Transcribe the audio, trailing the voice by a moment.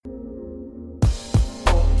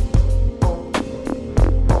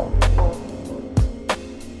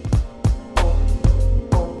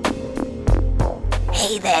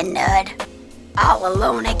there, nerd. All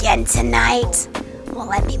alone again tonight? Well,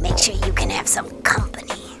 let me make sure you can have some company.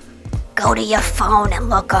 Go to your phone and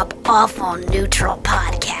look up Awful Neutral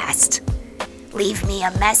Podcast. Leave me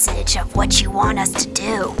a message of what you want us to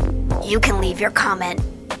do. You can leave your comment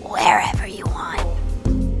wherever you want.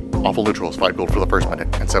 Awful Neutral is 5 gold for the first minute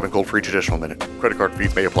and 7 gold for each additional minute. Credit card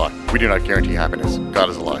fees may apply. We do not guarantee happiness. God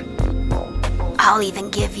is a lie. I'll even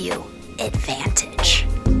give you advantage.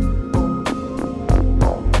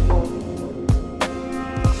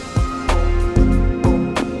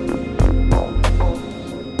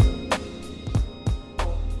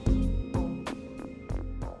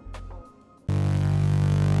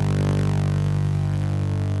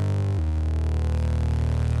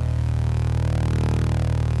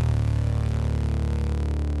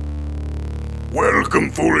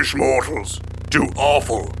 Welcome, foolish mortals, to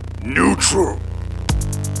Awful Neutral.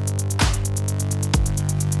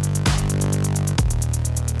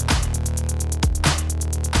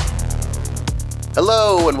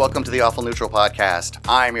 Hello, and welcome to the Awful Neutral Podcast.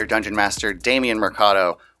 I'm your Dungeon Master, Damian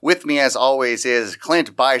Mercado. With me, as always, is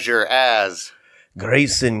Clint Beiser as...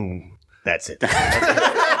 Grayson. That's it. You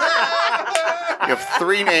have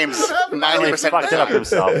 3 names, 90% of fucked the it up time.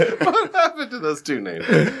 himself. What happened to those 2 names?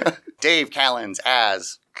 Dave Callens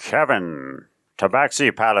as... Kevin,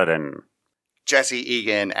 Tabaxi Paladin. Jesse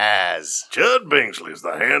Egan as... Judd Bingsley's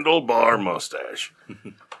the handlebar mustache.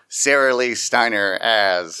 Sarah Lee Steiner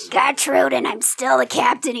as... Gertrude, and I'm still the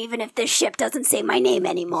captain even if this ship doesn't say my name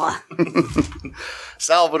anymore.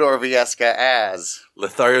 Salvador Viesca as...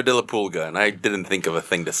 Lothario de la Pulga, and I didn't think of a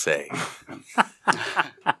thing to say.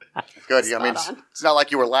 Good. I mean, it's not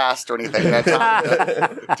like you were last or anything that time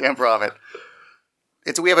to improv it.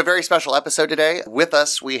 We have a very special episode today. With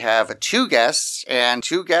us, we have 2 guests, and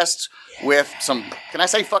 2 guests with some, can I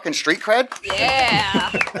say fucking street cred? Yeah.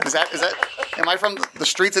 Is that, am I from the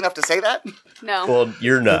streets enough to say that? No. Well,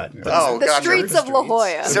 you're not. Oh, The gotcha. streets of La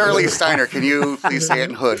Jolla. Sarah Lee Steiner, can you please say it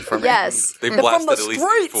in Hood for me? Yes. They They're blasted from at the least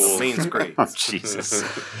streets. fool. Means great. Oh, Jesus.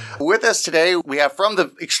 With us today, we have from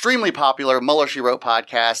the extremely popular Muller, She Wrote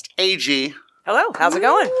podcast, AG, Hello, how's it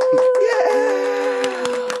going?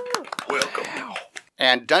 Welcome.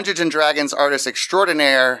 and Dungeons & Dragons artist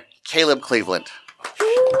extraordinaire, Caleb Cleveland.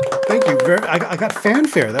 Thank you very I got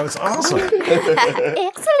fanfare. That was awesome.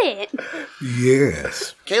 Excellent.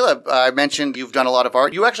 Yes. Caleb, I mentioned you've done a lot of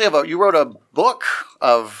art. You actually you wrote a book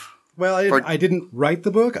of... Well, I didn't write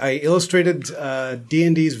the book. I illustrated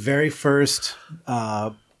D&D's very first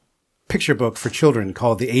picture book for children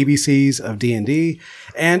called The ABCs of D&D,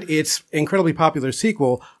 and its incredibly popular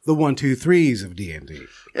sequel, The 1, 2, 3s of D&D.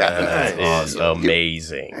 Yeah, That's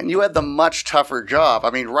amazing. and you had the much tougher job.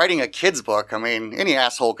 I mean, writing a kid's book, I mean, any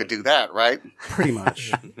asshole could do that, right? Pretty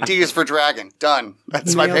much. D is for dragon. Done.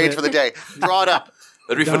 That's my Nailed page it. for the day. Draw it up.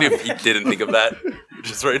 That'd be funny if he didn't think of that.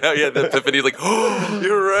 Just right now, the epiphany, like, oh,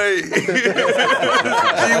 you're right.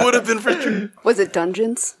 He would have been for sure. Was it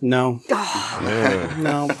Dungeons? No.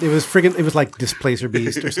 No. It was like Displacer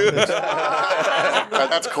Beast or something.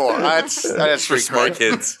 That's cool. That's For street smart cred.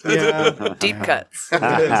 kids. Yeah. Deep cuts.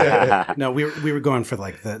 No, we were going for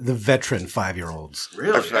like the veteran 5-year-olds.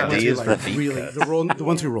 Really? D is Like the really the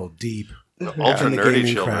ones who roll deep. Ultra in the nerdy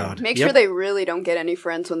gaming children. crowd. Make Yep. sure they really don't get any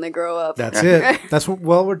friends when they grow up. That's it. That's what.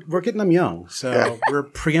 Well, we're getting them young, so we're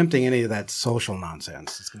preempting any of that social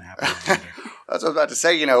nonsense that's going to happen. later. That's what I was about to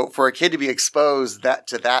say. You know, for a kid to be exposed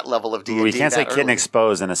to that level of D&D, We can't say that kid and early.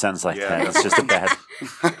 exposed in a sentence like that. That's just a bad.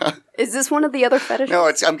 Is this one of the other fetishes?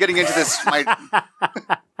 No, I'm getting into this.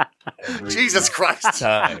 Jesus Christ!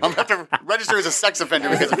 Time. I'm going to have to register as a sex offender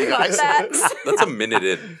because of you guys. That's a minute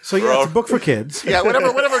in. So yeah, it's a book for kids, Yeah, whatever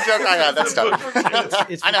joke I had, that's done.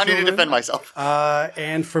 It's I now for need to children. defend myself.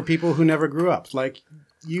 and for people who never grew up, like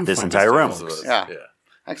you. This find entire room. folks. Yeah.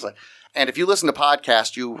 Excellent. And if you listen to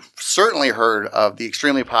podcasts, you've certainly heard of the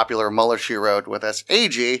extremely popular Muller, She Wrote with us,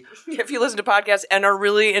 AG. If you listen to podcasts and are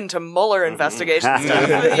really into Mueller investigation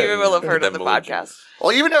stuff, you will have heard of the podcast.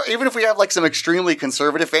 Well, even if we have like some extremely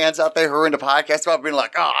conservative fans out there who are into podcasts about being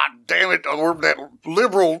like, oh, damn it, we're that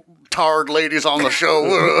liberal tard ladies on the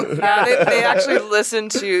show. They actually listen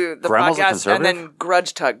to the Grandma's a podcast and conservative? then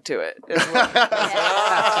grudge tug to it. as well.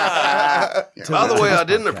 By the way, I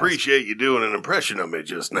didn't appreciate you doing an impression of me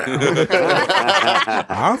just now.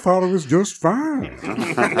 I thought it was just fine.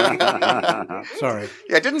 Sorry.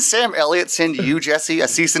 Yeah, didn't Sam Elliott send you, Jesse, a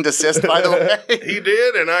cease and desist, by the way? He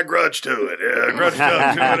did, and I grudge to it. Grudge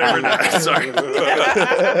tug to it every night. Sorry.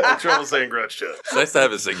 I'm trouble saying grudge tug. It's nice to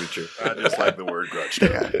have his signature. I just like the word grudge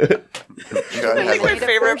tug. I think my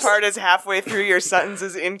favorite part is halfway through your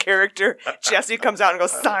sentences in character, Jesse comes out and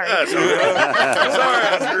goes, sorry. Sorry,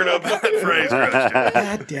 I screwed up that phrase. Grudge to it.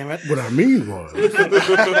 God damn it. What I mean was.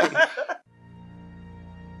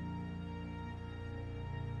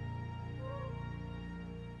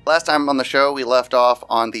 Last time on the show, we left off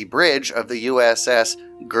on the bridge of the USS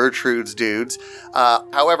Gertrude's Dudes.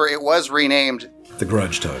 However, it was renamed. The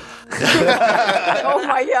Grudge Tug. Oh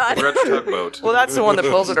my god. Grudge tugboat. Well, that's the one that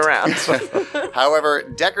pulls it around. However,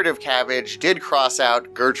 Decorative Cabbage did cross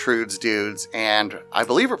out Gertrude's Dudes and I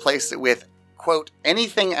believe replaced it with, quote,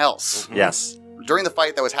 anything else. Yes. During the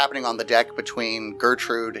fight that was happening on the deck between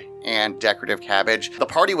Gertrude and Decorative Cabbage, the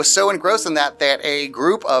party was so engrossed in that a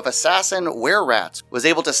group of assassin were-rats was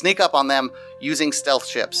able to sneak up on them using stealth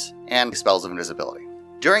ships and spells of invisibility.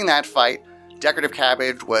 During that fight, Decorative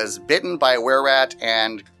Cabbage was bitten by a were-rat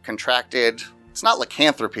and contracted... It's not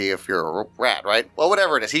lycanthropy if you're a rat, right? Well,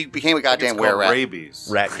 whatever it is. He became a goddamn were-rat. Rabies.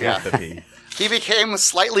 Rat-canthropy. He became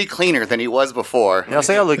slightly cleaner than he was before. He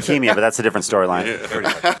also got leukemia, but that's a different storyline.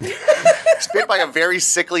 He's bit by a very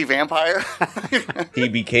sickly vampire. He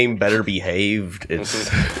became better behaved.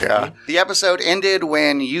 It's Yeah. The episode ended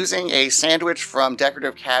when, using a sandwich from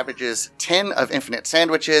Decorative Cabbage's tin of infinite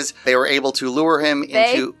sandwiches, they were able to lure him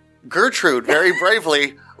into... Gertrude, very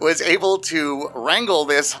bravely, was able to wrangle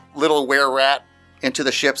this little were-rat into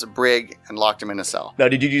the ship's brig and locked him in a cell. Now,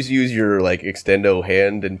 did you just use your extendo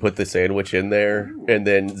hand and put the sandwich in there and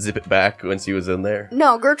then zip it back once he was in there?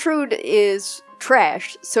 No, Gertrude is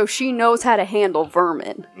trash, so she knows how to handle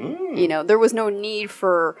vermin. You know, there was no need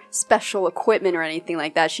for special equipment or anything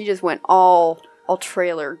like that. She just went all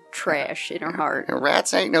trailer trash in her heart.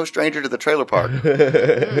 Rats ain't no stranger to the trailer park.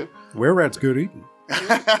 Were-rats good eating.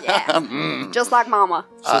 Yeah, just like Mama.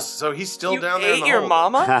 So he's still You down there in ate the your hole.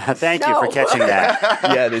 mama? Thank you for No. catching that.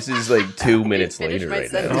 Yeah, this is 2 minutes Finish later my right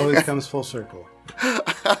It sentence. now. always comes full circle.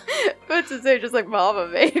 What's to say, just like Mama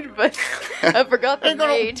made, but I forgot the Ain't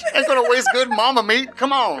gonna waste good mama meat.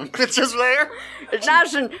 Come on. It's just there. It's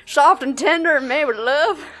nice and soft and tender and made with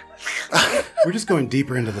love. We're just going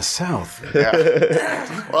deeper into the South.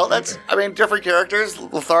 Yeah. Well, different characters.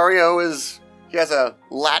 Lothario he has a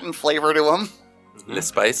Latin flavor to him. The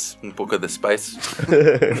spice. Un poco de spice.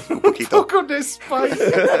 Poco de spice.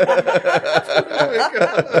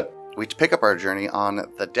 We pick up our journey on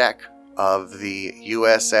the deck of the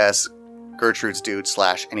USS Gertrude's Dude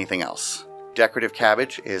 / anything else. Decorative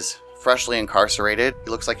Cabbage is freshly incarcerated. He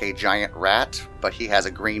looks like a giant rat, but he has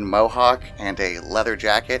a green mohawk and a leather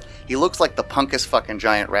jacket. He looks like the punkest fucking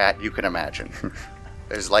giant rat you can imagine.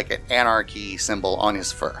 There's an anarchy symbol on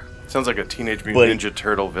his fur. Sounds like a Teenage Mutant But- Ninja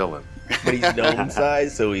Turtle villain. But he's gnome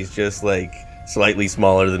size, so he's just slightly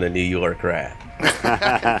smaller than a New York rat.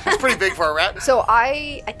 It's pretty big for a rat. So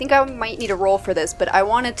I think I might need a roll for this, but I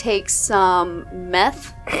want to take some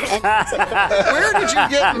meth. And Where did you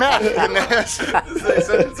get meth in this?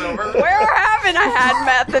 where haven't I had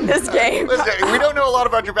meth in this game? Listen, we don't know a lot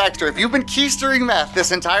about your backstory. If you've been keystering meth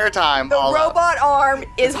this entire time, The robot arm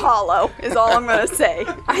is hollow, is all I'm going to say.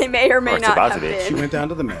 I may or may Or it's not about have to be. She been. went down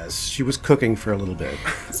to the mess. She was cooking for a little bit.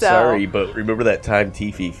 So Sorry, but remember that time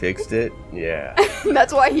Tiffy fixed it? Yeah.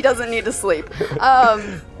 that's why he doesn't need to sleep.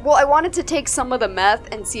 Well, I wanted to take some of the meth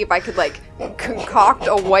and see if I could, concoct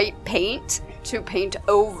a white paint to paint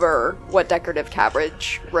over what Decorative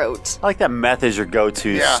Cabbage wrote. I like that meth is your go-to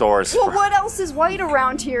Yeah. source. Well, what else is white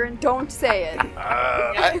around here? And don't say it.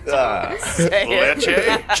 Say it.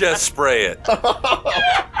 Leche? Just spray it.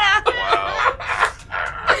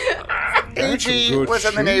 AG good was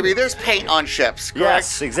in the shit. Navy. There's paint on ships, correct?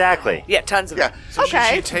 Yes, exactly. Yeah, tons of Yeah. it. So should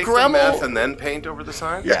Okay. she take the Gremmel- meth and then paint over the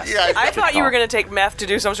sign? Yeah. I thought you were going to take meth to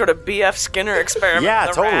do some sort of B.F. Skinner experiment. Yeah,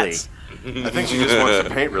 with the totally. rats. I think she just wants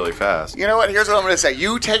to paint really fast. You know what? Here's what I'm going to say.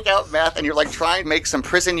 You take out meth and you're trying to make some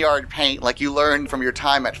prison yard paint like you learned from your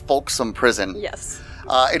time at Folksam Prison. Yes.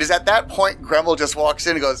 It is at that point Gremmel just walks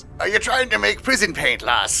in and goes, "Are you trying to make prison paint,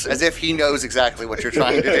 lass?" As if he knows exactly what you're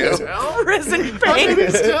trying to do. Prison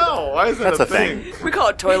paint. Still, why is that That's a thing. We call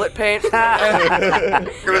it toilet paint.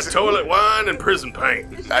 There's toilet wine and prison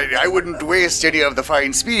paint. I wouldn't waste any of the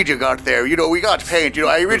fine speed you got there. We got paint.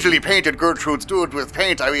 I originally painted Gertrude's Dude with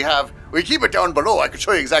paint. We keep it down below. I can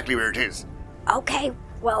show you exactly where it is. Okay,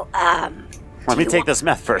 well, Let me take this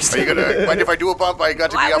meth first. Are you gonna mind if I do a bump? I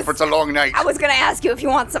got to Well, be I up was- for it's a long night. I was gonna ask you if you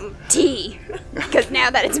want some tea. Because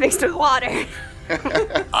now that it's mixed with water.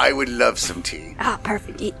 I would love some tea. Ah,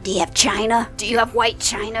 perfect. Do you have china? Do you have white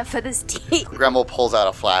china for this tea? Gremmel pulls out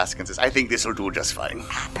a flask and says, "I think this will do just fine."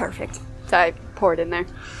 Ah, perfect. So I poured in there.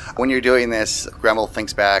 When you're doing this, Gremmel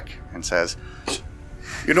thinks back and says,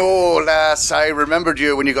 You know, lass, I remembered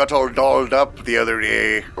you when you got all dolled up the other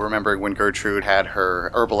day. Remembering when Gertrude had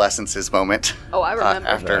her herbal essences moment. Oh, I remember.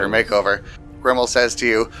 After her makeover. Gremmel says to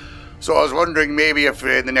you, so I was wondering maybe if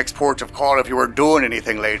in the next port of call, if you weren't doing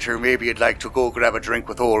anything later, maybe you'd like to go grab a drink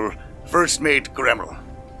with old first mate Gremmel.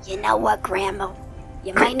 You know what, Grandma?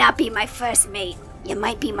 You might not be my first mate. You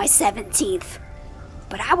might be my 17th.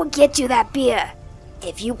 But I will get you that beer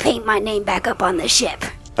if you paint my name back up on the ship.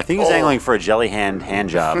 I think he's angling for a jelly hand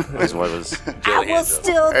job. Is what it was. I will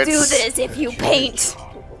still do It's- this if you paint.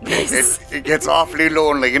 It gets awfully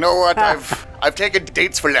lonely. You know what? I've taken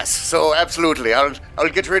dates for less, so absolutely, I'll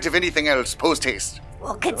get rid of anything else post haste.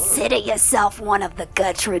 Well, consider yourself one of the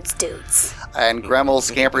Gertrude's dudes. And Gremmel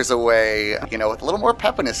scampers away, with a little more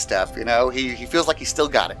pep in his step. He feels like he's still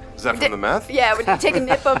got it. Is that from the meth? Yeah, would you take a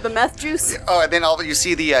nip of the meth juice? Oh, and then you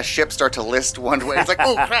see the ship start to list one way. It's like,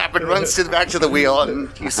 oh crap! It runs back to the wheel, and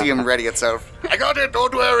you see him ready itself. I got it.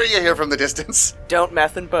 Don't worry. You hear from the distance. Don't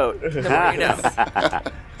meth and boat. The more you know.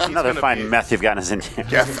 Another fine meth you've gotten us in.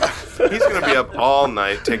 Yeah. He's going to be up all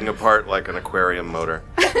night taking apart like an aquarium motor.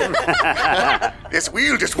 This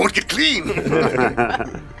wheel just won't get clean.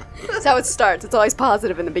 That's how it starts. It's always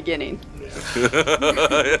positive in the beginning.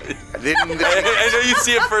 Then I know you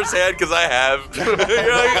see it firsthand because I have. You're like,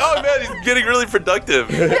 oh man, he's getting really productive.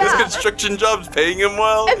 This construction job's paying him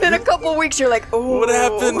well. And then a couple weeks, you're like, oh. What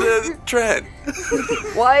happened to Trent?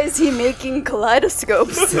 Why is he making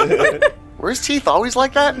kaleidoscopes? Were his teeth always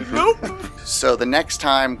like that? Nope. So the next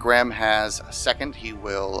time Graham has a second, he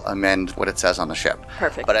will amend what it says on the ship.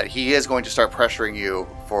 Perfect. But he is going to start pressuring you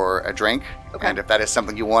for a drink. Okay. And if that is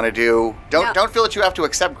something you want to do, don't feel that you have to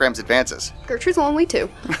accept Graham's advances. Gertrude's lonely too.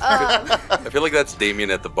 I feel like that's Damien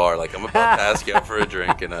at the bar. Like, I'm about to ask you out for a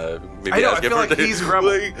drink and maybe I know, ask I you feel for like a date. he's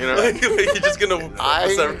Gremmel, you know? Like, you're just gonna.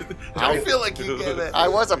 I feel like you get it. I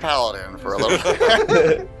was a paladin for a little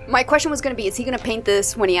bit. My question was going to be, is he going to paint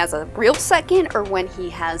this when he has a real second or when he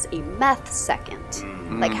has a meth second?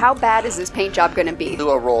 Like, how bad is this paint job going to be? Do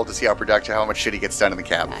a roll to see how productive, how much shit he gets done in the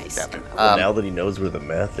cab. Nice. Captain. Now that he knows where the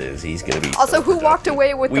meth is, he's gonna be. Also, so who walked productive.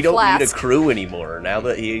 away with We the don't need a flask? crew anymore. Now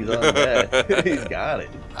that he's on that, he's got it.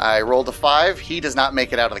 I rolled a 5. He does not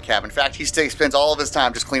make it out of the cab. In fact, he spends all of his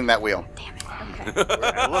time just cleaning that wheel. It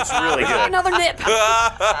looks really good. Another nip.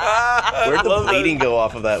 Where'd the bleeding go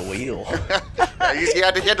off of that wheel? He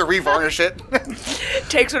had to revarnish it.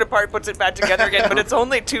 Takes it apart, puts it back together again, but it's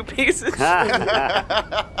only 2 pieces. Is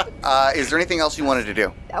there anything else you wanted to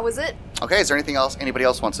do? That was it. Okay, is there anything else anybody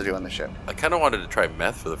else wants to do on the ship? I kind of wanted to try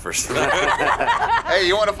meth for the first time. Hey,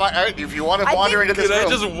 you want to find? If you want to wander into this Can I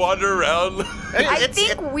room, just wander around? I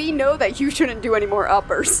think we know that you shouldn't do any more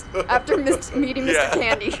uppers after meeting Mr. Yeah.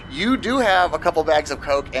 Candy. you do have a couple bags of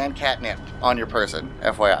coke and catnip on your person,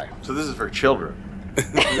 FYI. So this is for children.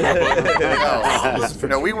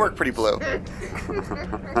 No, we work pretty blue.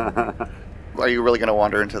 Are you really going to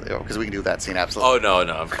wander into the? Because we can do that scene absolutely. Oh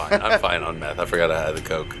no, I'm fine. I'm fine on meth. I forgot I had the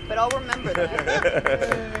coke. But I'll remember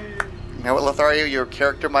that. You know what, Lothario? Your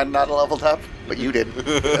character might not have leveled up, but you did.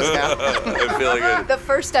 Just now. I feel like The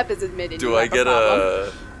first step is admitting. do you I have get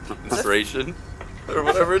problem. a inspiration or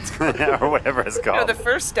whatever it's called? or whatever it's No, called. the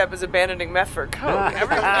first step is abandoning meth for coke.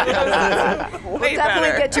 Everyone knows this. Way We'll definitely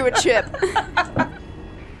better. get you a chip.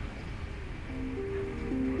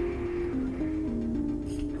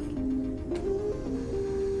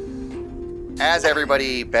 As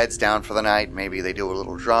everybody beds down for the night, maybe they do a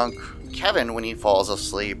little drunk. Kevin, when he falls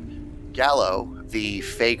asleep, Gallo, the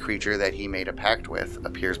fey creature that he made a pact with,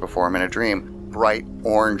 appears before him in a dream. Bright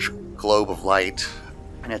orange globe of light.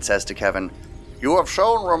 And it says to Kevin, "You have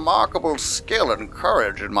shown remarkable skill and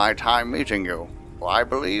courage in my time meeting you. I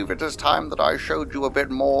believe it is time that I showed you a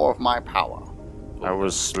bit more of my power." I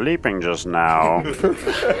was sleeping just now.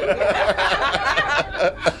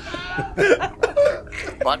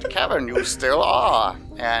 But Kevin, you still are.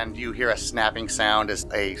 And you hear a snapping sound as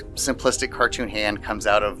a simplistic cartoon hand comes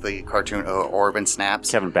out of the cartoon orb and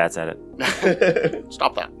snaps. Kevin bats at it.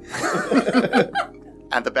 Stop that.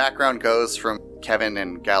 And the background goes from Kevin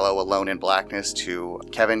and Gallo alone in blackness to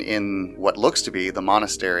Kevin in what looks to be the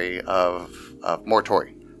monastery of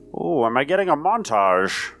Mortori. Ooh, am I getting a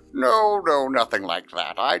montage? No, nothing like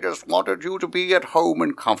that. I just wanted you to be at home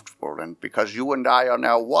and comfortable, and because you and I are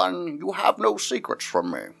now one, you have no secrets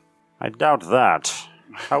from me. I doubt that.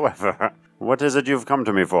 However, what is it you've come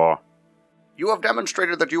to me for? You have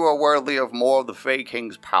demonstrated that you are worthy of more of the Fey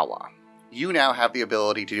King's power. You now have the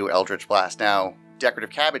ability to do Eldritch Blast. Now, Decorative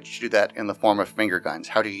Cabbage do that in the form of finger guns.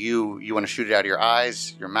 How do you want to shoot it out of your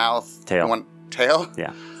eyes, your mouth? Tail. You want tail?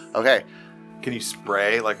 Yeah. Okay. Can you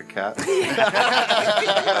spray like a cat?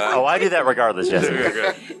 Oh, I do that regardless, Jesse.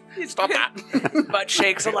 Stop that. Butt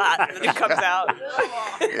shakes a lot, and then he comes out.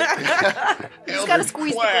 You just gotta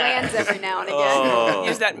squeeze the glands every now and again.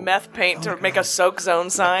 Use that meth paint to make a soak zone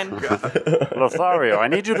sign. Lothario, I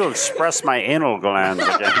need you to express my anal glands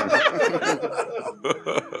again.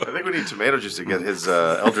 I think we need tomato juice to get his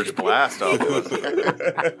Eldritch Blast off of us.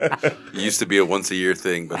 It used to be a once-a-year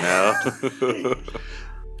thing, but now...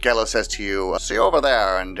 Gallo says to you, see over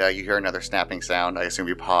there, and you hear another snapping sound. I assume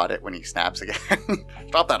you pawed it when he snaps again.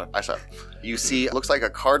 Stop that, I said. You see, it looks like a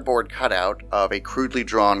cardboard cutout of a crudely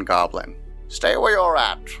drawn goblin. Stay where you're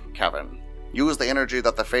at, Kevin. Use the energy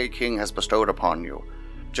that the Fey King has bestowed upon you.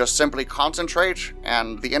 Just simply concentrate,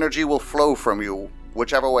 and the energy will flow from you,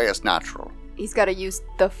 whichever way is natural. He's gotta use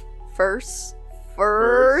the first.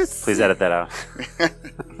 Please edit that out.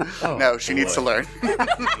 No, she needs to learn.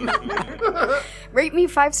 Rate me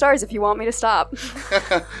 5 stars if you want me to stop.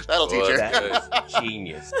 That'll teach her. That is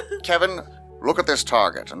genius. Kevin, look at this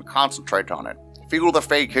target and concentrate on it. Feel the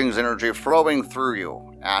Fey King's energy flowing through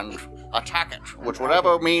you, and attack it, which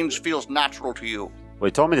whatever means feels natural to you. Well,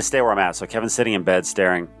 he told me to stay where I'm at, so Kevin's sitting in bed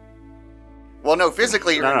staring. Well, no,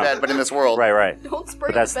 physically you're in bed, but in this world. Right. Don't spray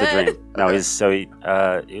But that's the the bed. dream. No,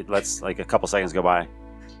 he lets like a couple seconds go by.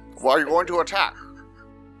 Well, are you going to attack?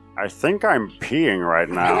 I think I'm peeing right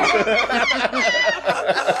now.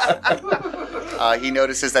 He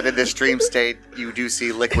notices that in this dream state, you do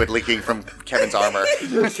see liquid leaking from Kevin's armor.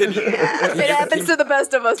 It happens to the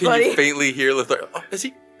best of us, Can buddy. you faintly hear Lothario? Oh, is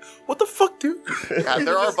he? What the fuck, dude?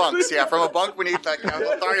 There are bunks, from a bunk beneath that.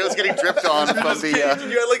 Lothario's getting dripped on from the.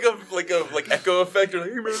 You had like a echo effect. You're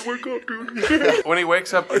like, hey man, wake up, dude. When he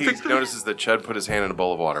wakes up, he notices that Chud put his hand in a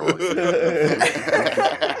bowl of water.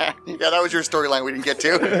 Yeah, that was your storyline we didn't get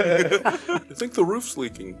to. I think the roof's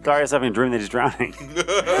leaking. Darius having a dream that he's drowning.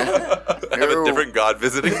 I have a different god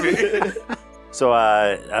visiting me. So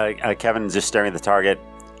Kevin's just staring at the target.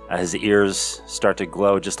 His ears start to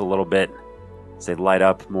glow just a little bit as they light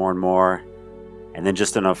up more and more. And then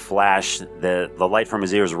just in a flash, the light from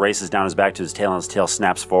his ears races down his back to his tail, and his tail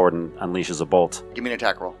snaps forward and unleashes a bolt. Give me an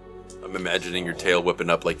attack roll. I'm imagining your tail whipping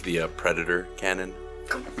up like the Predator cannon.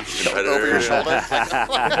 Over your shoulder.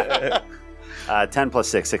 10 plus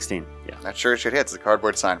 6, 16. Yeah. That sure shit hits. The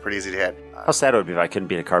cardboard sign. Pretty easy to hit. How sad it would be if I couldn't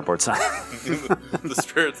beat a cardboard sign. The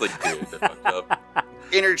spirit's like, dude, they fucked up.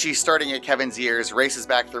 Energy starting at Kevin's ears races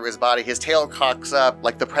back through his body. His tail cocks up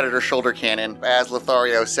like the Predator shoulder cannon. As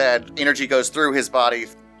Lothario said, energy goes through his body.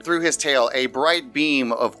 Through his tail, a bright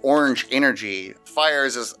beam of orange energy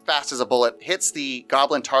fires as fast as a bullet, hits the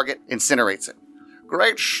goblin target, incinerates it.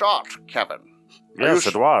 Great shot, Kevin. Yes,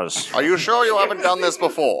 it was. Are you sure you haven't done this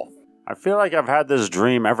before? I feel like I've had this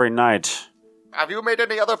dream every night. Have you made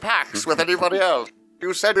any other pacts with anybody else?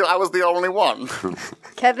 You said I was the only one.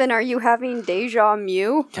 Kevin, are you having deja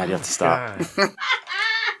vu? God, you have to stop.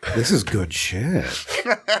 This is good shit.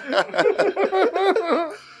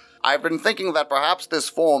 I've been thinking that perhaps this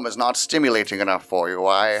form is not stimulating enough for you.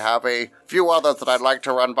 I have a few others that I'd like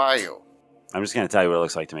to run by you. I'm just going to tell you what it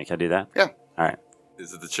looks like to me. Can I do that? Yeah. All right.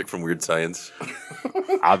 Is it the chick from Weird Science?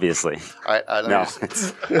 Obviously. All right, No.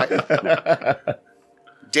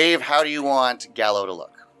 Dave, how do you want Gallo to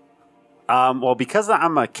look? Well, because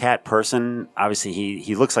I'm a cat person, obviously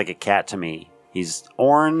he looks like a cat to me. He's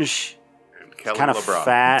orange, Kelly kind of LeBron.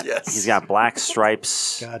 fat. Yes. He's got black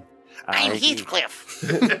stripes. God. I'm he-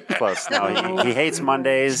 Heathcliff. Close. No, he hates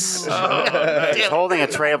Mondays. He's holding a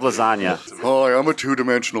tray of lasagna. Hi, I'm a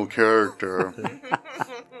two-dimensional character.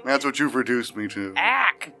 That's what you've reduced me to.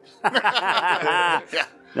 Ack!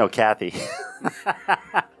 No, Kathy.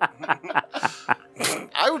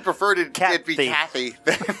 I would prefer it be Kathy. Kathy.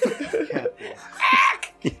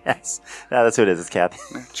 Yes. No, that's who it is. It's Kathy.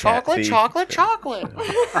 Chocolate.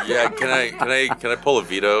 Yeah, can I pull a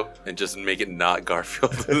veto and just make it not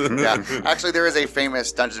Garfield? Yeah, actually, there is a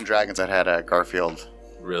famous Dungeons and Dragons that had Garfield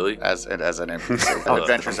Really? as an NPC, Oh,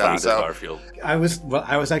 Adventure Zone. confounded So Garfield. I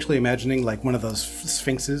was actually imagining like one of those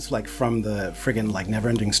sphinxes, like from the friggin' like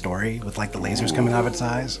Neverending Story, with like the lasers coming out of its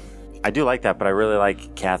eyes. I do like that, but I really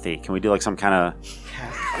like Kathy. Can we do like some kind of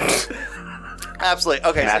absolutely.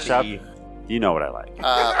 Okay. So mashup? You know what I like.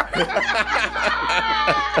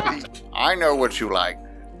 I know what you like.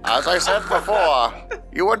 As I said before,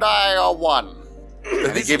 you and I are one.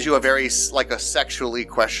 And it gives you a very, like, a sexually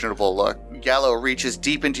questionable look. Gallo reaches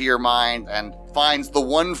deep into your mind and finds the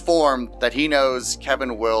one form that he knows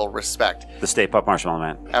Kevin will respect. The Stay Puft Marshmallow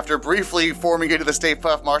Man. After briefly forming into the Stay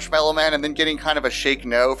Puft Marshmallow Man and then getting kind of a shake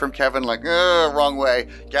no from Kevin, like, wrong way,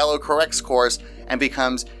 Gallo corrects course and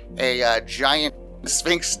becomes a giant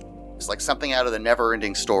sphinx. It's like something out of the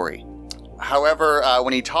Never-Ending Story. However,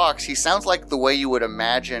 when he talks, he sounds like the way you would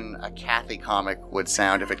imagine a Kathy comic would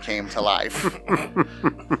sound if it came to life.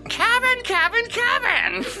 Kevin!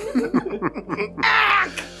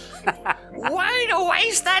 Ack! Way to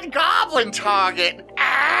waste that goblin target!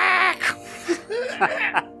 Ack!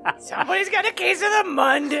 Somebody's got a case of the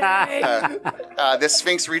Monday. The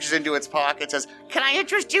Sphinx reaches into its pocket and says, "Can I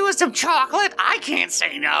interest you in some chocolate? I can't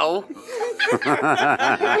say no."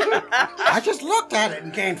 I just looked at it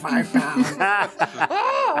and gained 5 pounds.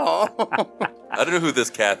 Oh. I don't know who this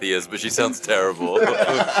Kathy is, but she sounds terrible.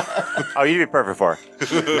 Oh, you'd be perfect for her.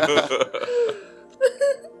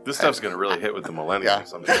 This stuff's gonna really hit with the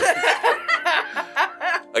millennials. Yeah.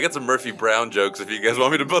 I got some Murphy Brown jokes if you guys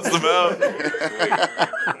want me to bust them out.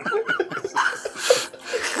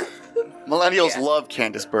 Millennials love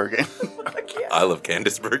Candice Bergen. I love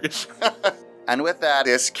Candice Bergen. And with that,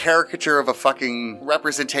 this caricature of a fucking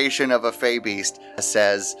representation of a Fey beast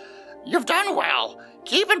says, "You've done well.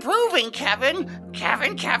 Keep improving, Kevin.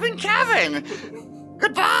 Kevin.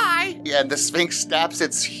 Goodbye." And the Sphinx snaps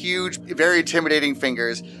its huge, very intimidating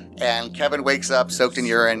fingers, and Kevin wakes up soaked in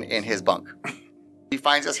urine in his bunk. He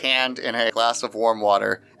finds his hand in a glass of warm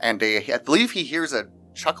water, and I believe he hears a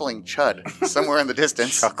chuckling chud somewhere in the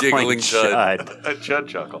distance. Giggling chud. A chud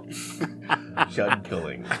chuckle. Chud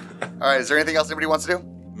killing. All right, is there anything else anybody wants to do?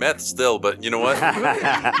 Meth still, but you know what?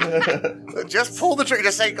 Just pull the trigger.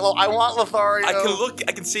 Just say, "I want Lothario."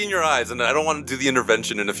 I can see in your eyes, and I don't want to do the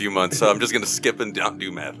intervention in a few months, so I'm just going to skip and not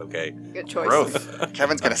do meth, okay? Good choice. Growth.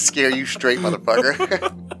 Kevin's gonna scare you straight, motherfucker.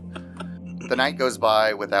 The night goes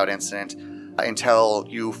by without incident until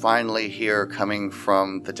you finally hear coming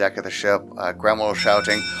from the deck of the ship, Gremel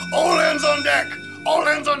shouting, "All hands on deck! All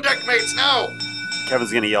hands on deck, mates, now!"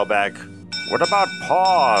 Kevin's gonna yell back, "What about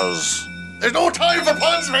pause?" "There's no time for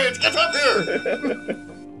puns, mates! Get up here!"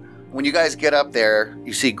 When you guys get up there,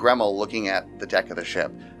 you see Gremel looking at the deck of the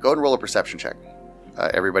ship. Go and roll a perception check.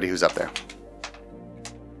 Everybody who's up there.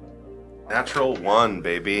 Natural 1,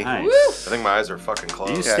 baby. Nice. I think my eyes are fucking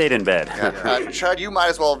closed. You stayed in bed. Chud, you might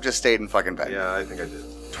as well have just stayed in fucking bed. Yeah, I think I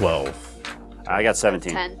did. 12. I got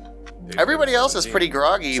 17. 10. Everybody else is pretty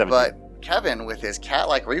groggy, 17. but Kevin, with his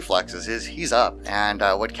cat-like reflexes, he's up. And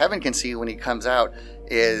what Kevin can see when he comes out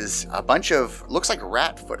is a bunch of, looks like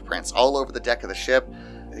rat footprints all over the deck of the ship.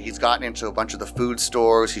 He's gotten into a bunch of the food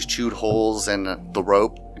stores. He's chewed holes in the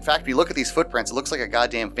rope. In fact, if you look at these footprints, it looks like a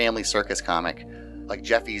goddamn Family Circus comic, like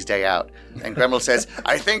Jeffy's Day Out. And Gremel says,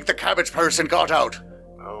 "I think the cabbage person got out.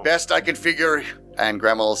 Oh. Best I can figure." And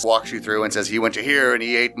Gremel walks you through and says, "He went to here and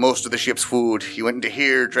he ate most of the ship's food. He went into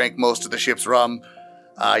here, drank most of the ship's rum.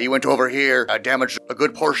 He went over here, damaged a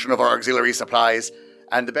good portion of our auxiliary supplies.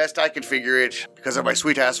 And the best I can figure it, because of my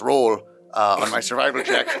sweet-ass roll on my survival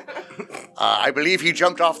check, I believe he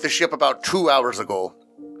jumped off the ship about 2 hours ago,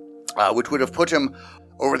 which would have put him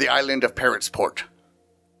over the island of Parrots Port."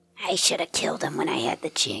 I should have killed him when I had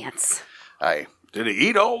the chance. Did he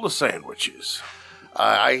eat all the sandwiches?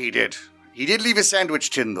 He did. He did leave his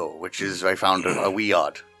sandwich tin, though, which is, I found, a wee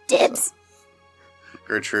odd. Dibs.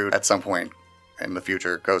 Gertrude, at some point in the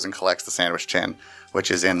future, goes and collects the sandwich tin,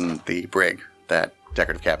 which is in the brig that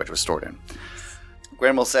Decorative Cabbage was stored in.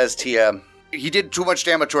 Gremel says to you, "He did too much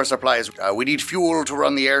damage to our supplies. We need fuel to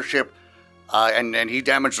run the airship, and he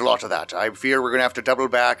damaged a lot of that. I fear we're going to have to double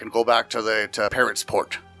back and go back to Parrots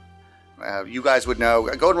Port." You guys would know.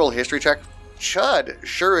 Go and roll a history check. Chud,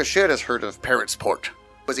 sure as shit, has heard of Parrots Port.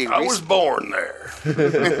 I was born there.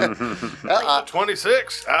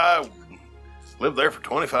 26. I lived there for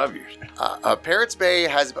 25 years. Parrots Bay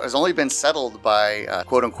has only been settled by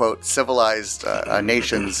quote-unquote civilized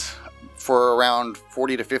nations for around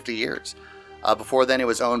 40 to 50 years. Before then, it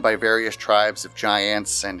was owned by various tribes of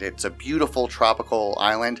giants, and it's a beautiful tropical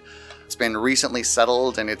island. It's been recently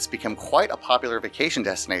settled, and it's become quite a popular vacation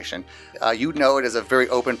destination. You'd know it as a very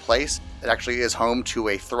open place. It actually is home to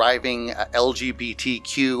a thriving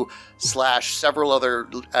LGBTQ / several other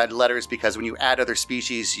letters, because when you add other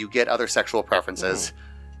species, you get other sexual preferences.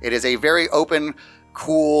 It is a very open,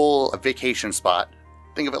 cool vacation spot.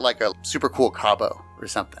 Think of it like a super cool Cabo or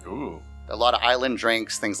something. Ooh. A lot of island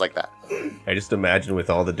drinks, things like that. I just imagine with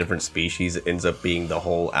all the different species, it ends up being the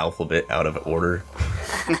whole alphabet out of order.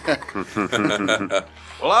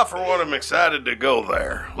 Well, I, for one, am excited to go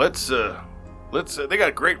there. Let's, they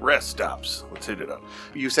got great rest stops. Let's hit it up.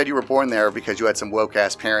 You said you were born there because you had some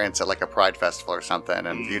woke-ass parents at like a pride festival or something,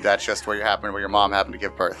 and that's just where your mom happened to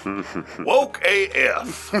give birth. Woke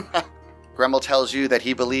AF. Gremel tells you that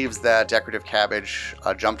he believes that Decorative Cabbage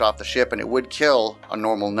jumped off the ship and it would kill a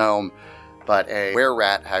normal gnome, but a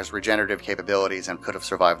were-rat has regenerative capabilities and could have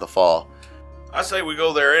survived the fall. I say we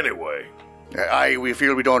go there anyway. We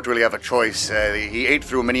feel we don't really have a choice. He ate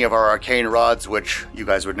through many of our arcane rods, which you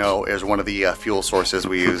guys would know is one of the fuel sources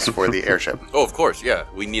we use for the airship. Oh, of course, yeah.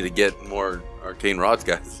 We need to get more arcane rods,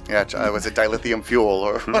 guys. Yeah, was it dilithium fuel?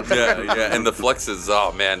 Or yeah. And the fluxes,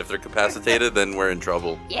 oh man, if they're capacitated, then we're in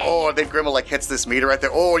trouble. Yeah. Oh, and then Grimmel like hits this meter right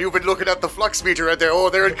there. Oh, you've been looking at the flux meter right there. Oh,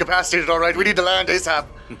 they're incapacitated, all right. We need to land ASAP.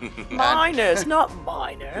 Miners, not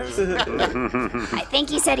miners. I think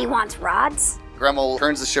he said he wants rods. Gremmel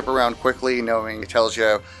turns the ship around quickly, knowing it tells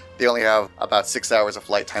you they only have about 6 hours of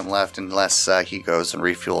flight time left unless he goes and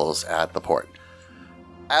refuels at the port.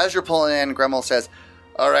 As you're pulling in, Gremmel says,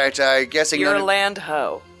 all right, guessing... You're a land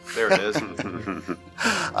ho. There it is.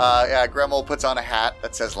 Gremmel puts on a hat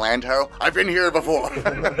that says land ho. I've been here before.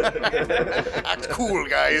 Act cool,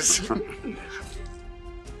 guys.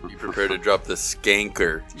 You prepare to drop the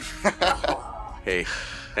skanker. Hey.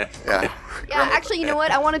 Yeah. Yeah, actually, you know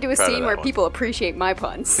what? I want to do a Proud of scene that where one. people appreciate my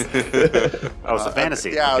puns. Oh, it's a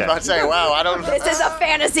fantasy. Yeah, I was Okay. about to say, wow, I don't... This is a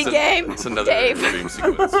fantasy game. It's another Dave, dream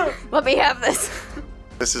sequence. let me have this.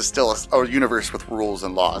 This is still a universe with rules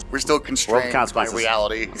and laws. We're still constrained by consequences.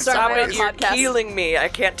 reality. Stop it, you're podcast. killing me. I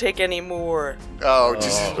can't take any more. Oh,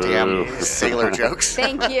 just damn sailor jokes.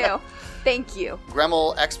 Thank you. Thank you.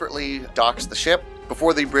 Gremmel expertly docks the ship.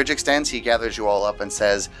 Before the bridge extends, he gathers you all up and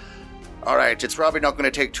says, all right, it's probably not going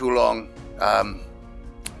to take too long.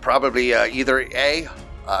 Probably either A,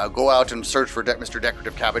 go out and search for Mr.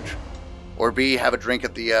 Decorative Cabbage, or B, have a drink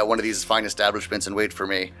at the one of these fine establishments and wait for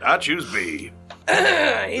me. I choose B.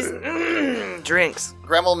 He's drinks.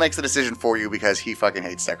 Gremmel makes the decision for you because he fucking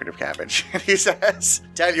hates Decorative Cabbage. And he says,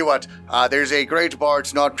 tell you what, there's a great bar,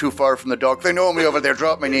 it's not too far from the dock. They know me over there,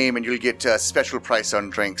 drop my name and you'll get a special price on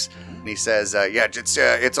drinks. And he says,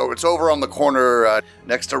 it's over on the corner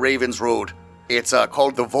next to Ravens Road. It's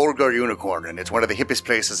called the Vulgar Unicorn, and it's one of the hippest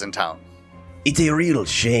places in town. It's a real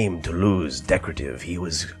shame to lose Decorative. He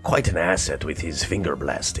was quite an asset with his finger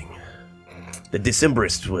blasting. The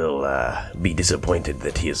Decemberists will be disappointed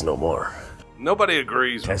that he is no more. Nobody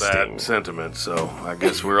agrees with Testing. that sentiment, so I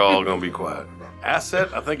guess we're all going to be quiet.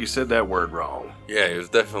 Asset? I think you said that word wrong. Yeah, he was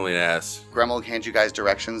definitely an ass. Gremmel hands you guys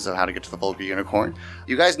directions on how to get to the Vulgar Unicorn.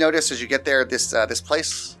 You guys notice as you get there, this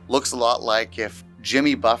place looks a lot like if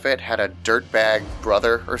Jimmy Buffett had a dirtbag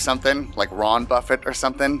brother or something, like Ron Buffett or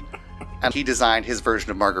something, and he designed his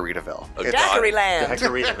version of Margaritaville. Daiquiri Land.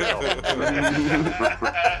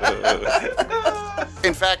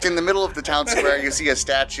 In fact, in the middle of the town square, you see a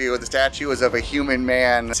statue. The statue is of a human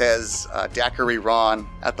man. It says Daiquiri Ron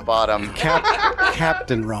at the bottom.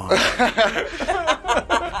 Captain Ron.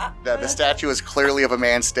 The statue is clearly of a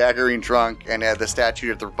man staggering drunk, and the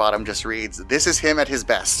statue at the bottom just reads, "This is him at his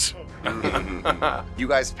best." You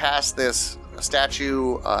guys pass this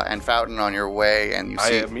statue and fountain on your way, and you I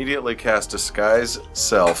see... immediately cast Disguise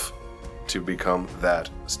Self to become that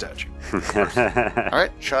statue. All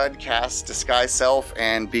right, Chud casts Disguise Self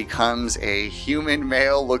and becomes a human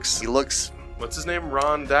male. He looks What's his name?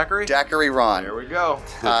 Ron Daiquiri? Daiquiri Ron. There we go.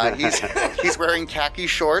 He's wearing khaki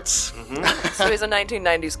shorts. So he's a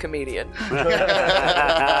 1990s comedian.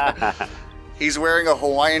 He's wearing a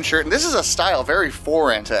Hawaiian shirt, and this is a style very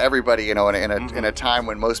foreign to everybody, you know, in a time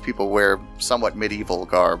when most people wear somewhat medieval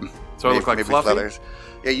garb. So I look like Maybe Fluffy? leathers.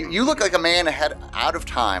 Yeah, you look like a man ahead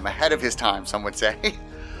of his time, some would say.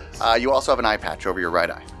 You also have an eye patch over your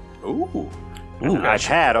right eye. Ooh. I've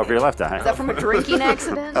had over your left eye. Is that from a drinking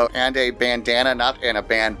accident? Oh, and a bandana, not in a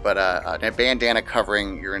band, but a bandana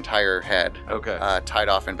covering your entire head. Okay. Tied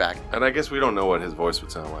off in back. And I guess we don't know what his voice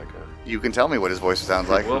would sound like. You can tell me what his voice sounds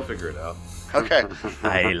like. We'll figure it out. Okay.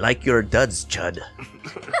 I like your duds, Chud.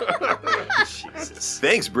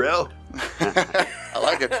 Thanks, bro. I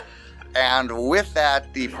like it. And with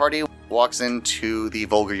that, the party walks into the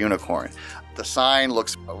Vulgar Unicorn. The sign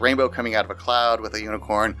looks a rainbow coming out of a cloud with a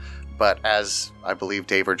unicorn, but as I believe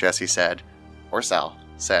Dave or Jesse said, or Sal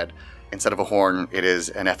said, instead of a horn, it is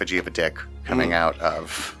an effigy of a dick coming out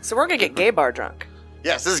of... So we're gonna get gay bar drunk.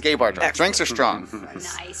 Yes, this is gay bar drunk. Drinks are strong.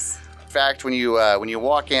 Nice. In fact, when you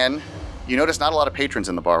walk in, you notice not a lot of patrons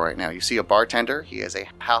in the bar right now. You see a bartender. He is a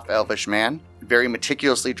half-elvish man, very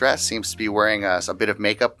meticulously dressed, seems to be wearing a bit of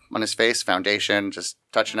makeup on his face, foundation, just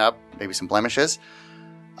touching up, maybe some blemishes.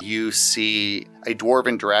 You see a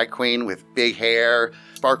dwarven drag queen with big hair,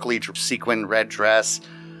 sparkly sequin red dress,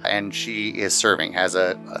 and she is serving, has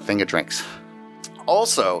a thing of drinks.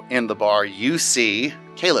 Also in the bar, you see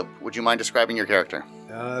Caleb. Would you mind describing your character?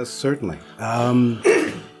 Certainly.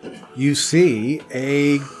 You see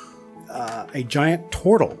a giant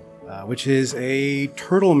turtle, which is a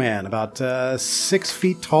turtle man, about 6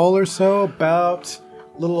 feet tall or so, about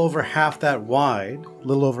a little over half that wide.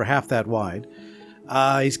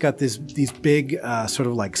 He's got these big sort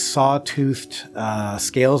of like saw-toothed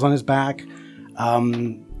scales on his back.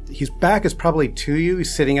 His back is probably to you.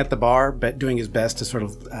 He's sitting at the bar, doing his best to sort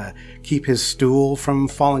of keep his stool from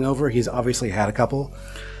falling over. He's obviously had a couple.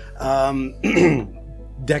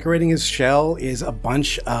 Decorating his shell is a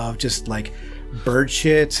bunch of just like bird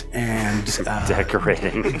shit and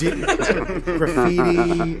decorating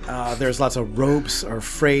graffiti. There's lots of ropes or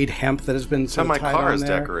frayed hemp that has been So my tied car on is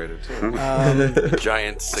there. decorated too.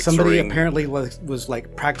 Giant 6 Somebody ring. apparently was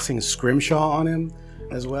like practicing scrimshaw on him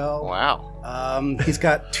as well. Wow. He's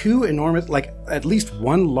got two enormous, like at least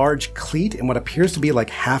one large cleat and what appears to be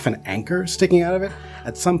like half an anchor sticking out of it.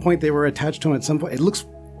 At some point they were attached to him. At some point it looks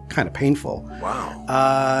kind of painful.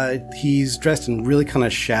 Wow. He's dressed in really kind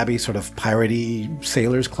of shabby sort of piratey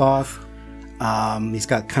sailor's cloth. He's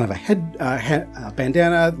got kind of a head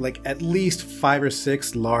bandana, like at least 5 or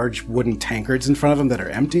 6 large wooden tankards in front of him that are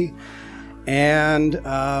empty. And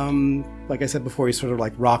like I said before, he's sort of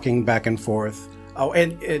like rocking back and forth. Oh,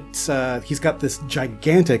 and it's he's got this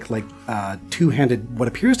gigantic, like two-handed, what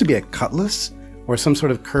appears to be a cutlass or some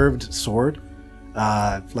sort of curved sword.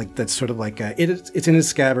 Like that's sort of like it's in his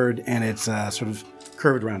scabbard and it's sort of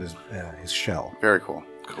curved around his shell. Very cool.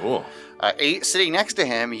 Cool. Sitting next to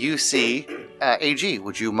him, you see AG.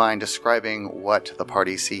 Would you mind describing what the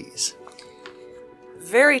party sees?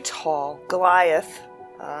 Very tall Goliath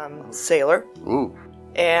sailor. Ooh.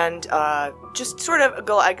 And just sort of,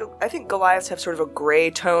 I think Goliaths have sort of a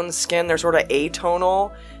gray tone skin. They're sort of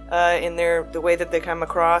atonal in the way that they come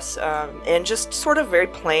across, and just sort of very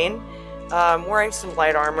plain. Wearing some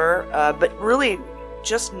light armor, but really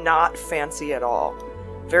just not fancy at all.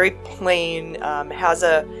 Very plain. Has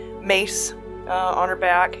a mace on her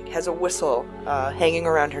back. Has a whistle hanging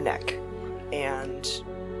around her neck, and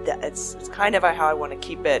it's kind of how I want to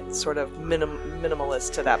keep it sort of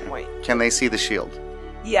minimalist to that point. Can they see the shield?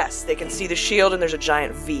 Yes, they can see the shield, and there's a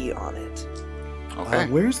giant V on it. Okay.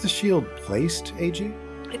 Where's the shield placed, AG?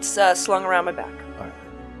 It's slung around my back.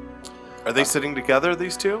 Are they sitting together,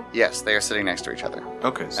 these two? Yes, they are sitting next to each other.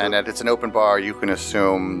 Okay, so And it's an open bar. You can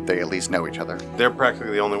assume they at least know each other. they're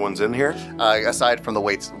practically the only ones in here? Aside from the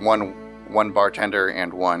one bartender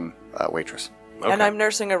and one waitress. Okay. And I'm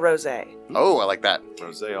nursing a rosé. Oh, I like that.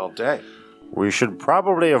 Rosé all day. We should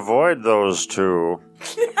probably avoid those two.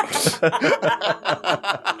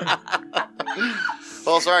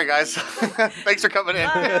 Well, sorry, guys. Thanks for coming in.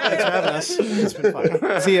 Thanks for having us. It's been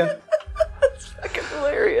fun. See ya. Fucking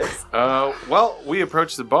hilarious. Well, we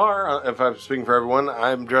approached the bar. If I'm speaking for everyone,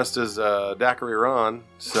 I'm dressed as Daiquiri Ron.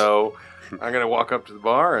 So I'm going to walk up to the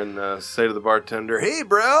bar and say to the bartender, "Hey,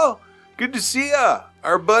 bro, good to see ya.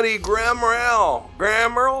 Our buddy Graham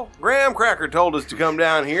Cracker told us to come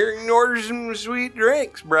down here and order some sweet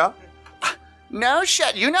drinks, bro." No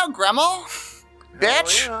shit. You know Gremmel?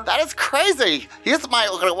 Bitch, yeah. that is crazy. He's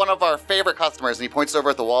one of our favorite customers, and he points over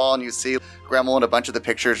at the wall, and you see Gremmel and a bunch of the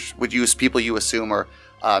pictures would use people you assume are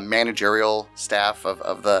managerial staff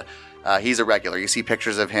of the. He's a regular. You see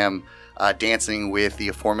pictures of him dancing with the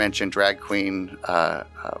aforementioned drag queen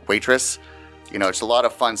waitress. You know, it's a lot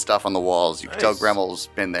of fun stuff on the walls. You can tell Nice. Gremmel's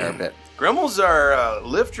been there a bit. Gremmel's our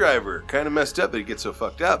Lyft driver. Kind of messed up that he gets so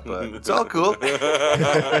fucked up, but it's all cool.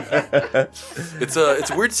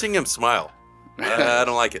 It's weird seeing him smile. I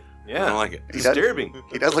don't like it. Yeah. I don't like it. Disturbing.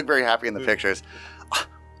 He does look very happy in the pictures.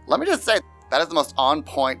 Let me just say, that is the most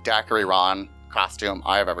on-point Daiquiri Ron costume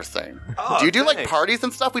I have ever seen. Oh, Do you do like thanks. parties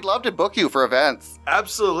and stuff? We'd love to book you for events.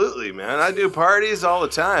 Absolutely, man. I do parties all the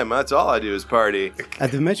time. That's all I do is party.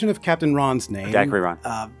 At the mention of Captain Ron's name, Daiquiri Ron.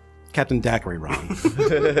 Captain Daiquiri Ron,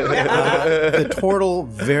 the turtle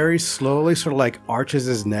very slowly sort of like arches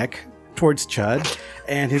his neck towards Chud,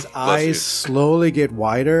 and his you. eyes slowly get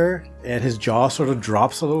wider, and his jaw sort of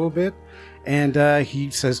drops a little bit, and he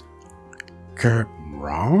says, "Captain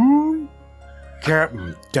Ron?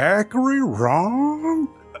 Captain Daiquiri Ron?"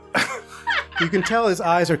 You can tell his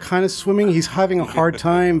eyes are kind of swimming. He's having a hard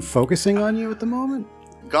time focusing on you at the moment.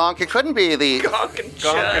 Gonk, it couldn't be the... Gonk and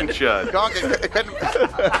Chud. Gonk, it couldn't...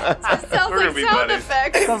 Sounds We're like gonna be sound buddies.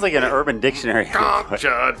 effects. Sounds like an urban dictionary. Gonk,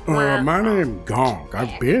 Chud. My name's Gonk.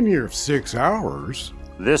 I've been here 6 hours.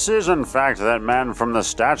 This is, in fact, that man from the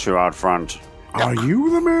statue out front. Are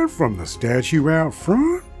you the man from the statue out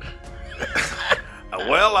front?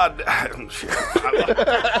 Well, I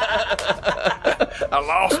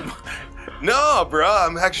lost. No, bro,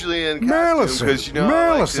 I'm actually in costume because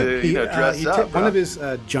I like to dress up. One of his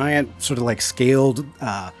giant, sort of like scaled,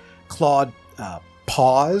 clawed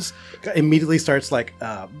paws immediately starts like,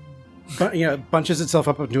 bunches itself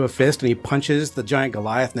up into a fist, and he punches the giant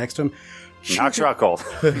Goliath next to him. Knock chuckle.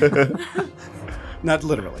 Not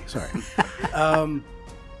literally, sorry.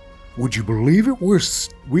 Would you believe it?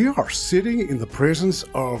 We are sitting in the presence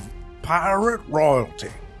of pirate royalty.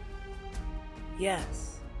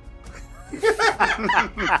 Yes.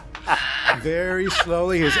 Very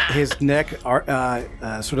slowly, his neck sort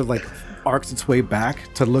of like arcs its way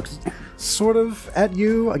back to look sort of at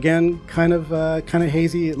you again, kind of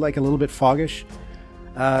hazy, like a little bit foggish.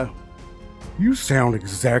 You sound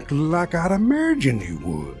exactly like I'd imagined you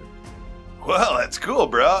would. Well, that's cool,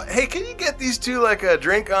 bro. Hey, can you get these two like a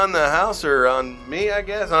drink on the house or on me, I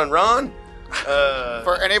guess, on Ron?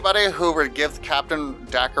 For anybody who would give Captain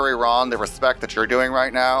Daiquiri Ron the respect that you're doing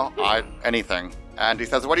right now, anything. And he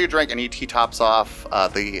says, what do you drink? And he tops off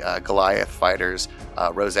the Goliath fighters,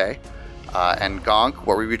 rosé. And Gonk,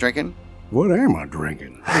 what were you drinking? What am I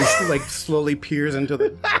drinking? He like slowly peers into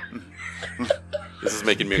the This is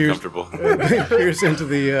making me uncomfortable. peers into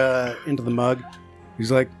the mug.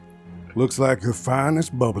 He's like, looks like the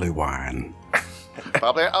finest bubbly wine.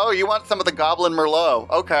 Probably. Oh, you want some of the Goblin Merlot?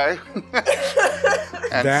 Okay.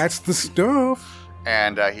 That's the stuff.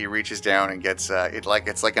 And he reaches down and gets it's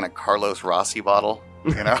like in a Carlos Rossi bottle,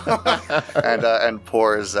 you know, and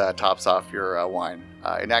pours tops off your wine.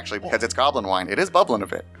 And actually, because it's Goblin wine, it is bubbling a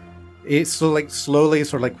bit. It slowly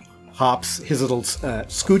sort of like hops his little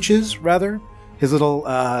scooches rather his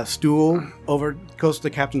little stool over goes to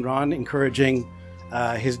Captain Ron, encouraging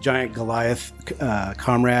his giant Goliath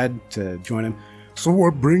comrade to join him. So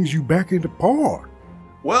what brings you back into port?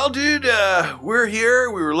 Well, dude, we're here.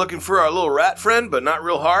 We were looking for our little rat friend, but not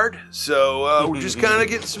real hard. So we're just kind of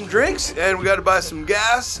getting some drinks, and we got to buy some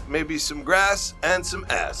gas, maybe some grass, and some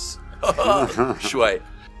ass. Schweit.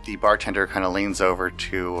 The bartender kind of leans over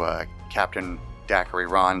to Captain Daiquiri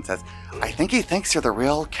Ron and says, I think he thinks you're the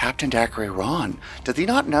real Captain Daiquiri Ron. Does he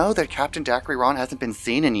not know that Captain Daiquiri Ron hasn't been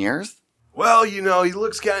seen in years? Well, you know, he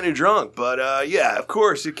looks kind of drunk, but yeah, of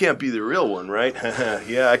course, it can't be the real one, right?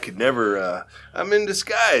 Yeah, I could never, I'm in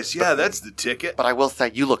disguise. Yeah, that's the ticket. But I will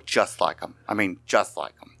say, you look just like him. I mean, just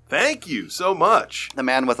like him. Thank you so much. The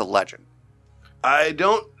man was a legend.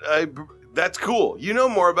 That's cool. You know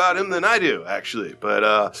more about him than I do, actually.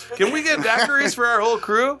 But can we get daiquiris for our whole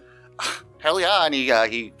crew? Hell yeah, and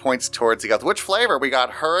he points towards, he goes, which flavor? We got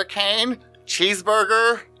hurricane,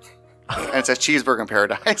 cheeseburger, and it says cheeseburger in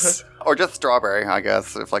paradise. Or just strawberry, I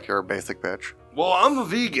guess, if like you're a basic bitch. Well, I'm a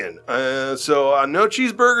vegan, so no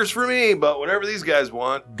cheeseburgers for me, but whatever these guys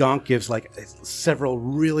want. Gonk gives like several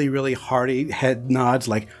really, really hearty head nods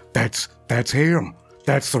like, that's him.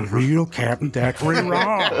 That's the real Captain Daiquiri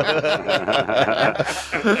Ron.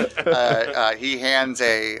 He hands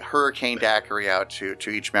a hurricane daiquiri out to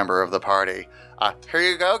each member of the party. Here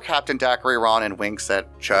you go, Captain Daiquiri Ron, and winks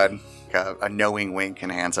at Chud, a knowing wink,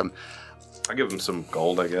 and hands him. I give him some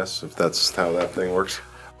gold, I guess, if that's how that thing works.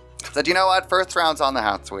 Said, you know what? First round's on the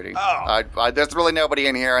house, sweetie. Oh. There's really nobody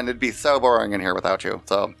in here, and it'd be so boring in here without you.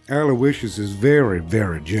 So Aloysius is very,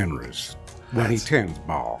 very generous when he tends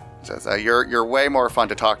ball. Says, you're way more fun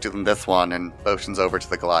to talk to than this one, and motions over to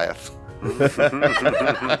the Goliath.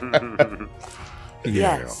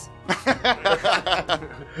 Yes.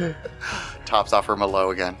 Tops off her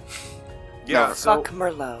Merlot again. Yeah, No, fuck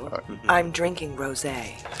Merlot. I'm drinking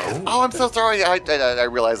rosé. Oh, I'm so sorry. I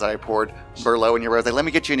realized I poured Merlot in your rosé. Let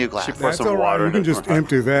me get you a new glass. That's all right. You can just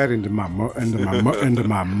empty that into my mug. And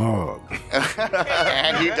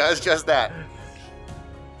he does just that.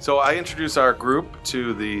 So I introduce our group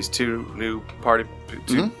to these two new party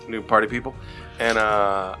people, and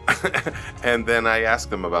and then I ask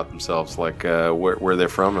them about themselves, like where they're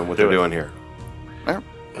from and what they're doing here.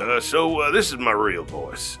 So this is my real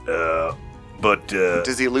voice, but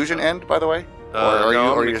does the illusion end, by the way? I'm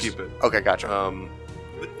gonna keep it. Okay, gotcha.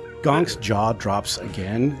 Gonk's jaw drops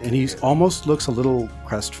again, and he almost looks a little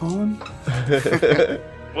crestfallen.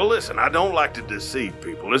 Well, listen, I don't like to deceive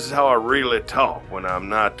people. This is how I really talk when I'm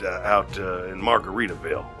not out in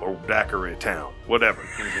Margaritaville or Daiquiri Town, whatever.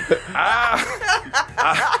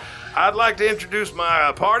 I'd like to introduce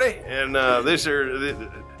my party, and that's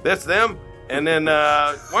them. And then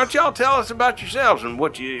why don't y'all tell us about yourselves and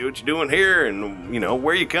what you're doing here, and you know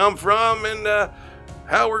where you come from, and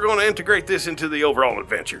how we're going to integrate this into the overall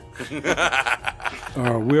adventure.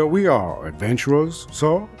 Well, we are adventurers,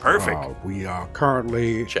 sir. Perfect. We are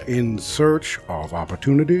currently in search of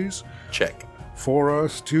opportunities. Check. For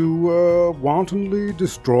us to wantonly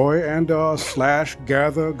destroy and /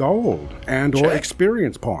 gather gold and or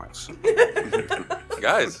experience points.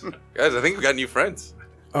 Guys, I think we got new friends.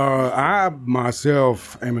 I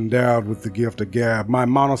myself am endowed with the gift of gab. My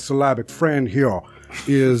monosyllabic friend here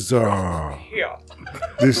is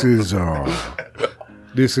This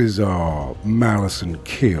is Malice and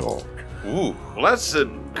Kill. Ooh. Well, that's the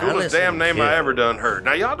coolest Allison damn name I Hill. ever done heard.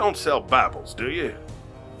 Now, y'all don't sell Bibles, do you?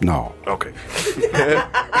 No. Okay.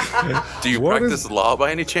 Do you What practice law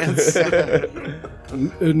by any chance?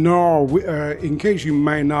 No, in case you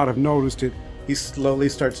may not have noticed it, He slowly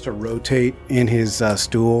starts to rotate in his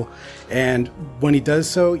stool, and when he does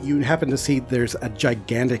so, you happen to see there's a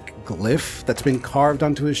gigantic glyph that's been carved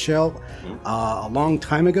onto his shell a long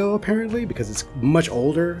time ago, apparently, because it's much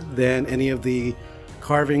older than any of the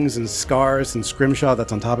carvings and scars and scrimshaw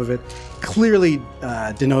that's on top of it, clearly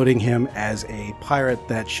denoting him as a pirate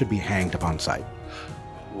that should be hanged upon sight.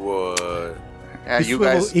 What?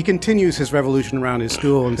 He continues his revolution around his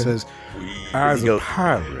stool and says, as go- a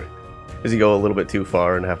pirate, Does he go a little bit too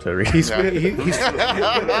far and have to read? he does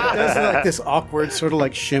like this awkward sort of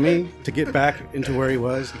like shimmy to get back into where he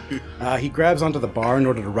was. He grabs onto the bar in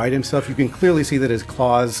order to right himself. You can clearly see that his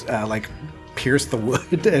claws like pierce the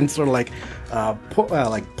wood and sort of like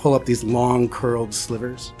pull up these long curled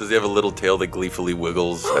slivers. Does he have a little tail that gleefully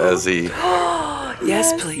wiggles as he?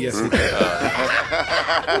 Yes, please. Yes, he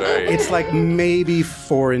does. Very- It's like maybe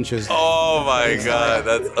 4 inches. Oh my god,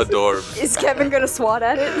 that's adorable. Is Kevin gonna swat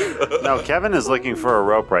at it? No, Kevin is looking for a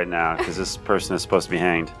rope right now because this person is supposed to be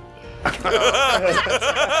hanged.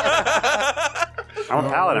 I'm a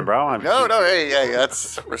paladin, bro. No, hey,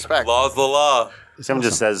 that's respect. Law's the law. Someone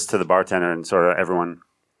just says to the bartender and sort of everyone,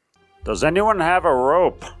 "Does anyone have a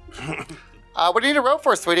rope?" What do you need a rope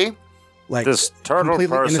for, sweetie? Like This turtle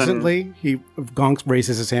completely person- innocently, Gonk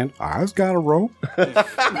raises his hand. I've got a rope.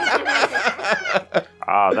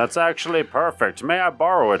 Ah, that's actually perfect. May I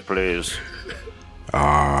borrow it, please?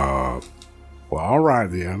 Well, all right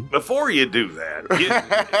then. Before you do that,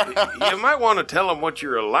 you might want to tell him what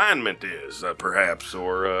your alignment is, perhaps,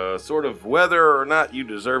 or sort of whether or not you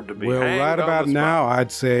deserve to be Well, hanged right on about the spot. now,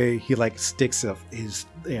 I'd say He like sticks his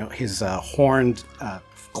horned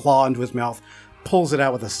claw into his mouth, pulls it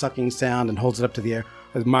out with a sucking sound, and holds it up to the air.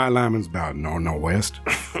 my alignment's about northwest.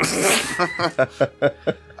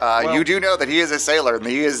 You do know that he is a sailor, and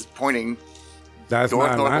he is pointing That's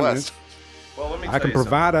my alignment. northwest. Well, let me I tell can you something.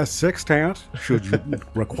 provide a sextant should you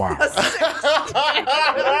require.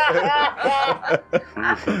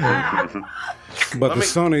 But the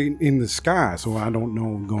sun ain't in the sky, so I don't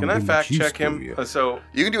know. Can I fact check him? So,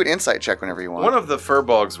 You can do an insight check whenever you want. one of the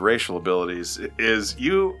Furbog's racial abilities is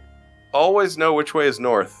you always know which way is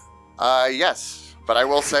north. Yes, but I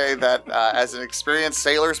will say that as an experienced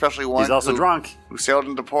sailor, especially one He's also drunk. who sailed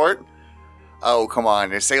into port. Oh, come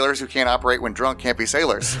on! There's sailors who can't operate when drunk can't be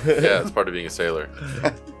sailors. Yeah, it's part of being a sailor.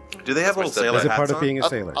 Do they have little sailor Is it hats part of on? being a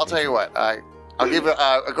sailor? I'll tell you what. I'll give it.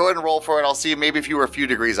 Go ahead and roll for it. I'll see maybe if you were a few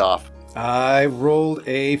degrees off. I rolled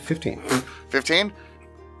a 15. 15.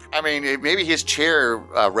 I mean, maybe his chair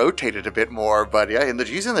rotated a bit more, but yeah,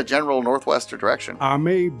 he's in the general northwestern direction. I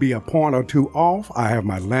may be a point or two off. I have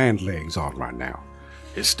my land legs on right now.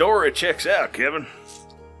 His story checks out, Kevin.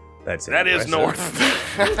 That is north.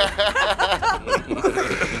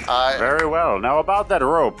 Very well. Now about that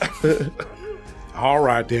rope. All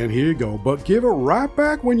right, then, here you go. But give it right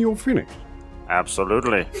back when you're finished.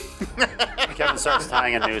 Absolutely. Kevin starts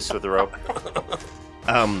tying a noose with the rope.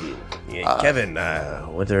 Kevin,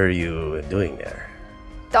 what are you doing there?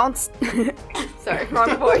 Don't. Sorry,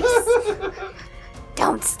 wrong voice.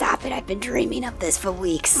 Don't stop it. I've been dreaming of this for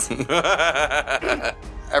weeks.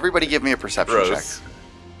 Everybody, give me a perception Gross. check.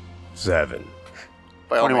 7.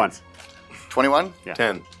 By all 21. means. 21.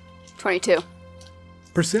 10. 22.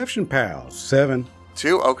 Perception pals, 7.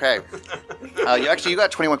 2. Okay. You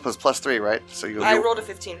got 21 plus 3, right? So you. I rolled a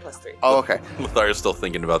 15 plus 3. Oh, okay. Lotharia's still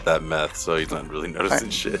thinking about that meth, so he's not really noticing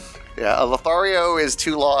shit. Yeah, Lothario is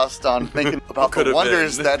too lost on thinking about the Could've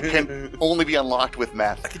wonders been. that can only be unlocked with I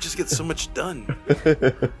meth. could just get so much done.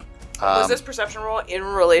 Was this perception roll in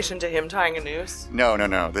relation to him tying a noose? No.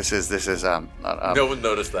 This is No one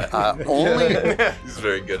noticed that. only He's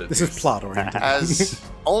very good at This is plot oriented. as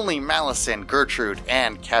only Malison, Gertrude,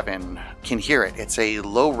 and Kevin can hear it. It's a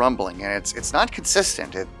low rumbling, and it's not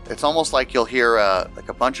consistent. It's almost like you'll hear like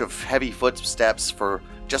a bunch of heavy footsteps for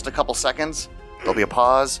just a couple seconds. There'll be a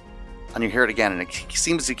pause, and you hear it again, and it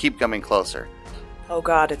seems to keep coming closer. Oh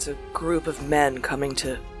God, it's a group of men coming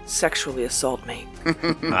to sexually assault me.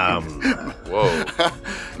 Whoa.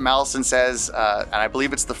 Malison says, and I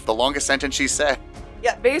believe it's the longest sentence she said.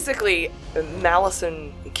 Yeah, basically,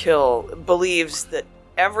 Malison Kill believes that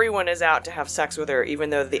everyone is out to have sex with her, even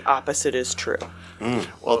though the opposite is true.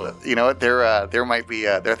 Well, you know what? There might be.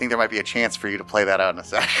 I think there might be a chance for you to play that out in a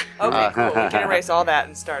sec. Okay, cool. We can erase all that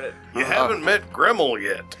and start it. You haven't met Gremmel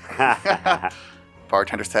yet.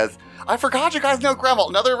 Bartender says, "I forgot you guys know Gremmel.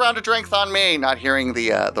 Another round of drinks on me." Not hearing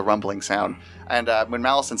the rumbling sound, And when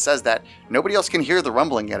Malison says that, nobody else can hear the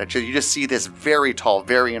rumbling yet. You just see this very tall,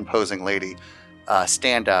 very imposing lady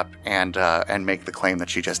stand up and make the claim that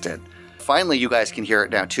she just did. Finally, you guys can hear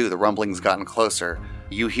it now too. The rumbling's gotten closer.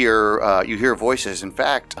 You hear voices. In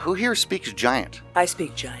fact, who here speaks giant? I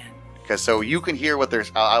speak giant. Because so you can hear what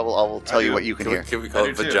there's. I will tell you what you can hear. Can we call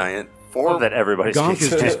it the giant? That everybody Gonk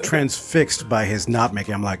speaks. is just transfixed by his knot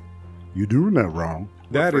making. I'm like, You're doing that wrong.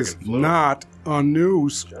 That is not a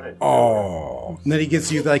noose. Oh. and then he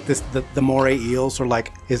gives you like this the moray eels or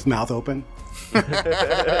like his mouth open.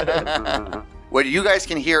 What you guys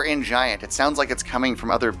can hear in giant, it sounds like it's coming from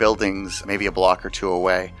other buildings, maybe a block or two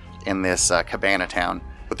away in this cabana town.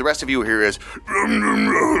 What the rest of you hear is,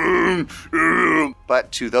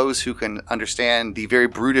 but to those who can understand the very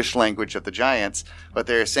brutish language of the giants, what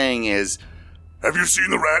they're saying is, Have you seen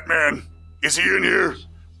the rat man? Is he in here?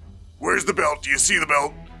 Where's the belt? Do you see the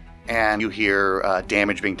belt? and you hear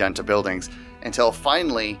damage being done to buildings, until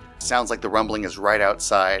finally, it sounds like the rumbling is right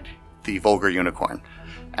outside the Vulgar Unicorn.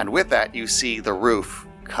 And with that, you see the roof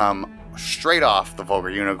come straight off the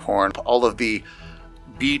Vulgar Unicorn. All of the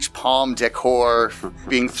beach palm decor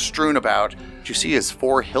being strewn about. What you see is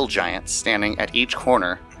 4 hill giants standing at each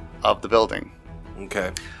corner of the building.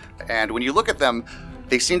 Okay. And when you look at them,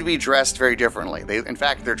 they seem to be dressed very differently. In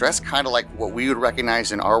fact, they're dressed kind of like what we would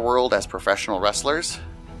recognize in our world as professional wrestlers.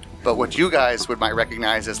 But what you guys might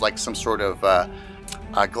recognize as like some sort of a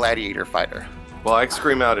gladiator fighter. Well, I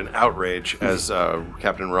scream out in outrage as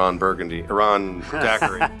Captain Ron Daiquiri.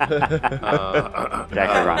 Daiquiri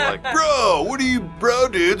Ron. Like, bro, what are you bro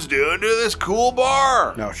dudes doing to this cool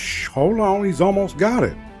bar? Now, hold on. He's almost got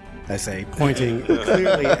it. I say, pointing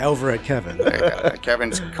clearly over at Kevin.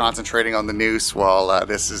 Kevin's concentrating on the noose while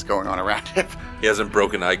this is going on around him. He hasn't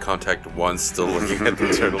broken eye contact once, still looking at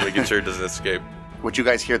the turtle, making sure it doesn't escape. What you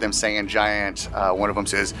guys hear them say in giant, one of them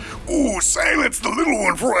says, Ooh, silence the little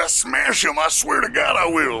one before I smash him. I swear to God I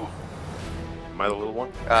will. Am I the little one?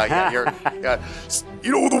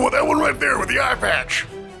 You know that one right there with the eye patch?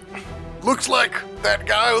 Looks like that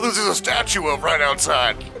guy who this is a statue of right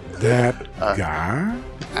outside. That guy?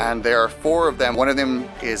 And there are 4 of them. One of them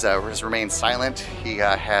has remained silent. He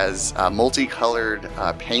has multicolored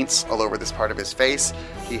paints all over this part of his face.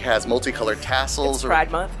 He has multicolored tassels It's Pride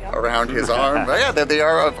Month, yeah. around his arm. But yeah, they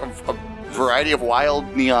are a variety of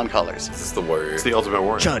wild neon colors. This is the warrior. It's the ultimate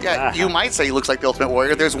warrior. Yeah, you might say he looks like the ultimate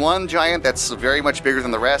warrior. There's one giant that's very much bigger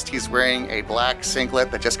than the rest. He's wearing a black singlet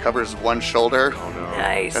that just covers one shoulder. Oh no.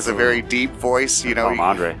 Nice. Has a very deep voice, you know.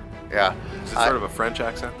 Andre. Yeah. Is it sort of a French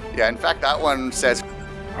accent? Yeah, in fact, that one says,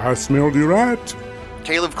 I smelled you right.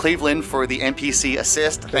 Caleb Cleveland for the NPC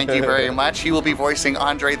assist. Thank you very much. He will be voicing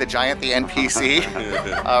Andre the Giant, the NPC,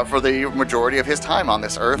 for the majority of his time on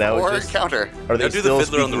this Earth Now or just- encounter. Are they Now do the still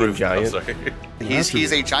fiddler on the speaking in roof. giant? I'm sorry.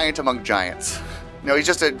 He's a giant among giants. No, he's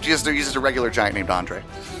just a regular giant named Andre.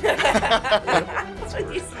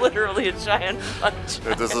 He's literally a giant punch.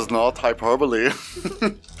 This is not hyperbole.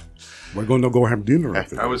 We're going to go have dinner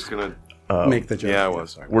after I was gonna. Make the joke. Yeah, I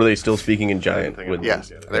was. Were they still speaking in giant? When Yeah,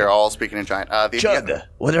 they're all speaking in giant. Chug,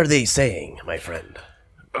 what are they saying, my friend?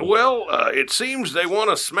 Well, it seems they want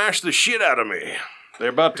to smash the shit out of me. They're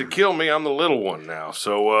about to kill me. I'm the little one now.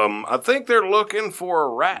 So I think they're looking for a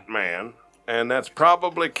rat man, and that's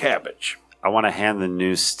probably Cabbage. I want to hand the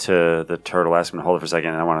noose to the turtle, ask him to hold it for a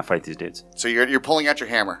second, and I want to fight these dudes. So you're pulling out your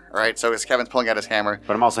hammer, all right? So as Kevin's pulling out his hammer.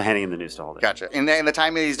 But I'm also handing him the noose to hold it. Gotcha. In the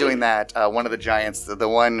time that he's doing that, one of the giants, the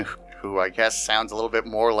one who I guess sounds a little bit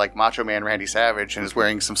more like Macho Man Randy Savage and is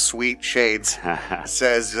wearing some sweet shades,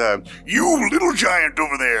 says, You little giant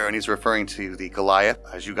over there. and he's referring to the Goliath.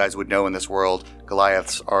 As you guys would know in this world,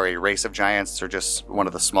 Goliaths are a race of giants. They're just one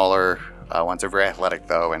of the smaller ones. They're very athletic,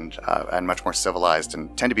 though, and much more civilized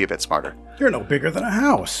and tend to be a bit smarter. You're no bigger than a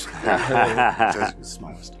house.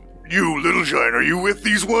 Smallest. You little giant, are you with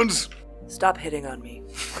these ones? Stop hitting on me.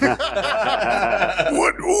 What?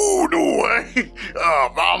 Oh, no way.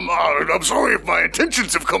 I'm sorry if my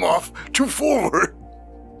intentions have come off too forward.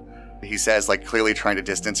 He says, like clearly trying to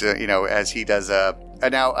distance it, as he does.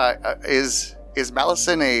 Is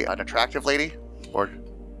Malison an attractive lady, or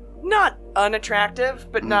Not unattractive,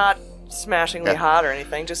 but not smashingly hot or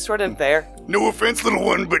anything. Just sort of there. No offense, little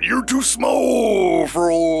one, but you're too small for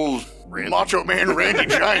old Macho Man Randy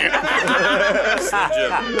Giant.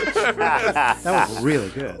 That was really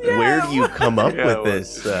good. Where do you come up with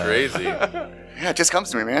this? Crazy. Yeah, it just comes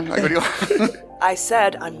to me, man. Like, what do you? I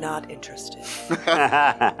said I'm not interested.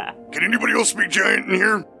 Can anybody else speak giant in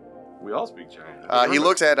here? We all speak giant. He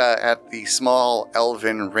looks at the small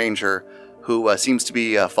elven ranger who seems to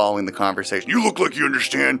be following the conversation. You look like you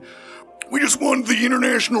understand. We just won the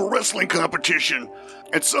international wrestling competition,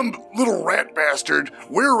 and some little rat bastard,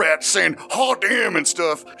 were-rat, saying, "Haw damn," and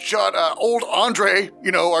stuff, shot old Andre,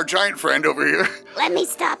 our giant friend over here. Let me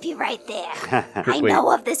stop you right there. I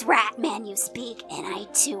know of this rat man you speak, and I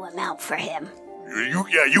too am out for him.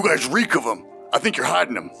 You guys reek of him. I think you're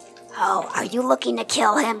hiding him. Oh, are you looking to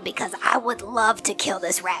kill him? Because I would love to kill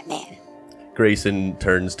this rat man. Grayson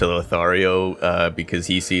turns to Lothario because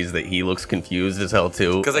he sees that he looks confused as hell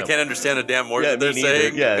too. Because I can't understand a damn word that they're me neither.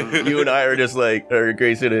 saying. Yeah, you and I are just like, or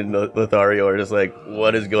Grayson and Lothario are just like,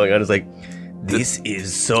 what is going on? It's like, This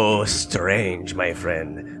is so strange, my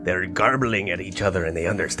friend. They're garbling at each other and they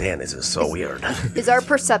understand. This is so weird. Is our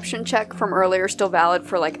perception check from earlier still valid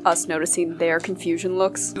for like us noticing their confusion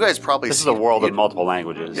looks? You guys probably. This is a world of multiple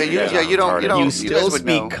languages. You don't. you still guys would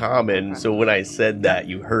speak know. common, so when I said that,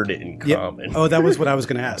 you heard it in common. Oh, that was what I was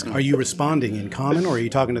going to ask. Are you responding in common or are you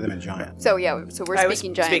talking to them in giant? So yeah, so we're I was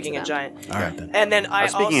speaking giant. speaking to in them. giant. All right then. And then I I'm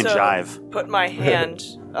speaking in also jive. put my hand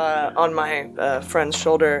on my friend's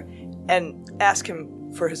shoulder and ask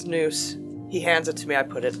him for his noose. He hands it to me. I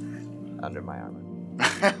put it under my arm.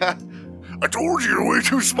 I told you you're way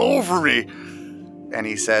too small for me. And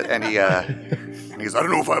he said, and he goes, I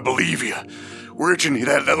don't know if I believe you. We're itching.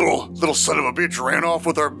 That little son of a bitch ran off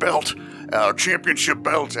with our belt, our championship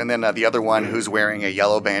belt. and then the other one who's wearing a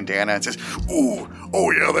yellow bandana and says, Ooh,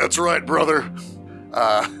 oh yeah, that's right, brother.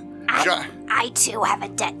 I too have a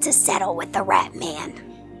debt to settle with the rat man.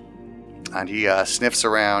 and he sniffs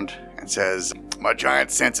around and says, My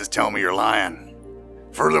giant senses tell me you're lying.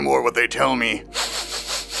 Furthermore, what they tell me,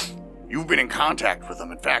 you've been in contact with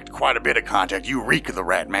them. In fact, quite a bit of contact. You reek of the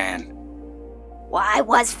rat man. Well, I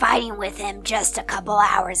was fighting with him just a couple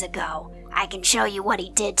hours ago. I can show you what he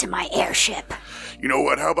did to my airship. You know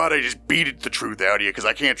what? How about I just beat the truth out of you? Because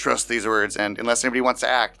I can't trust these words. and unless anybody wants to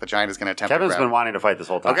act, the giant is going to attempt Kevin's to been grab. wanting to fight this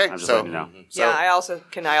whole time. Okay, I'm just so- letting you know. So, Yeah, I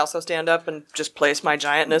also stand up and just place my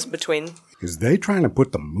giantness between. Is they trying to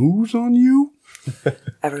put the moves on you?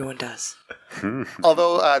 Everyone does.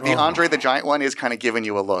 although the Andre the Giant one is kind of giving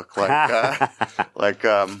you a look,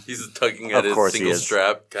 He's tugging Of at his course he single is.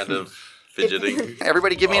 strap, kind of fidgeting.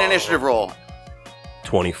 everybody give me an initiative roll.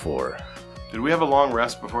 24. Did we have a long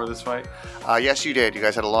rest before this fight? Yes, you did. You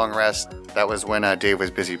guys had a long rest. That was when Dave was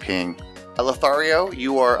busy peeing. Lothario,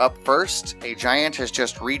 you are up first. A giant has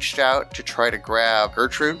just reached out to try to grab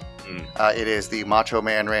Gertrude. It is the Macho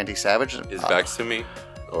Man Randy Savage. His back's to me,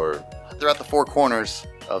 or They're at the four corners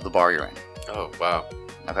of the bar you're in. oh wow,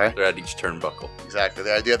 Okay, they're at each turnbuckle. exactly.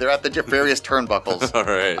 They're at the various turnbuckles. All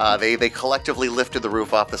right, They collectively lifted the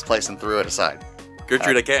roof off this place and threw it aside.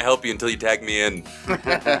 Gertrude, I can't help you until you tag me in. You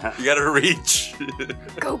gotta reach.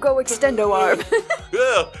 Go extendo arm.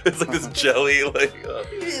 Ugh, it's like this jelly,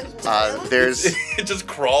 There's it just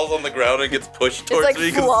crawls on the ground and gets pushed towards like me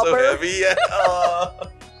because it's so flubber. heavy. Yeah.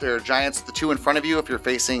 there are giants, the two in front of you if you're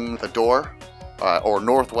facing the door, or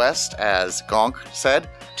northwest, as Gonk said.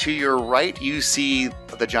 To your right, you see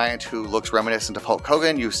the giant who looks reminiscent of Hulk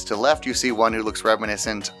Hogan. To the left, you see one who looks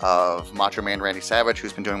reminiscent of Macho Man Randy Savage,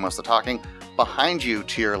 who's been doing most of the talking. Behind you,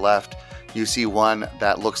 to your left, you see one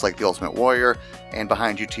that looks like the Ultimate Warrior. And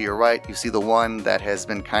behind you, to your right, you see the one that has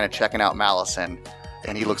been kind of checking out Malison,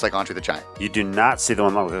 and he looks like Andre the Giant. You do not see the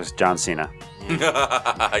one that looks like John Cena.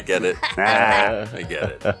 I get it. Ah. I get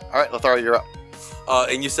it. All right, Lothario, you're up.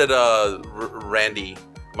 And you said Randy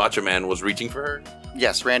Macho Man was reaching for her.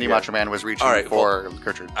 Yes, Randy Yeah. Macho Man was reaching All right, for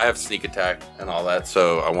Gertrude. I have sneak attack and all that,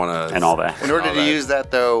 so I want to. And all that. In order all to that. use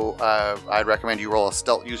that, though, I'd recommend you roll a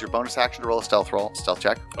stealth. Use your bonus action to roll a stealth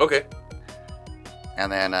check, Okay. and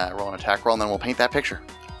then roll an attack roll, and then we'll paint that picture.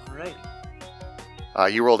 All right.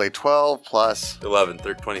 You rolled a 12 plus 11,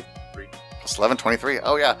 23. 11, 23.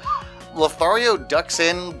 Oh yeah. Lothario ducks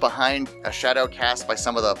in behind a shadow cast by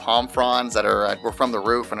some of the palm fronds that were from the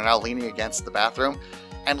roof and are now leaning against the bathroom.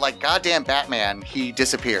 And like goddamn Batman, he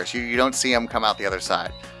disappears. You don't see him come out the other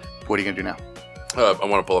side. What are you gonna do now? I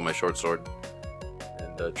want to pull out my short sword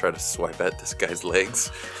and try to swipe at this guy's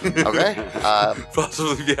legs. Okay.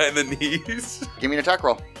 Possibly behind the knees. Give me an attack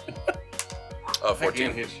roll.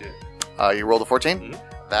 14. hit shit. You rolled a 14.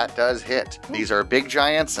 That does hit. These are big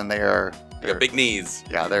giants, and they're I got big knees.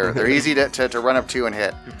 yeah, they're easy to run up to and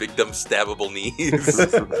hit. Big dumb stabbable knees.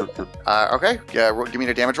 Okay. Yeah. Give me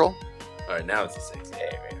a damage roll. All right, now it's a 6. Yeah,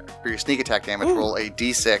 right. For your sneak attack damage, roll a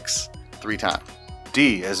d6 3 times.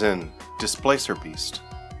 D as in displacer beast.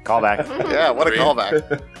 Call back. Yeah, what a 3.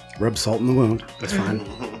 callback. Rub salt in the wound. That's fine.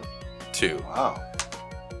 2 Wow.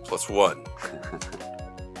 plus 1.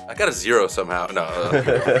 I got a 0 somehow.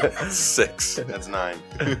 No, 6. That's 9.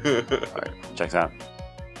 Checks out.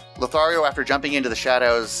 Lothario, after jumping into the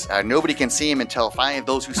shadows, nobody can see him until finally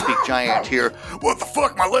those who speak giant hear, "What the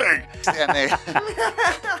fuck, my leg?" And they...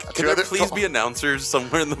 Can there please be announcers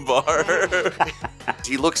somewhere in the bar?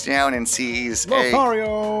 He looks down and sees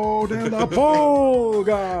Lothario de la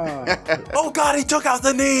Polga. Oh God, he took out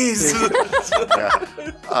the knees.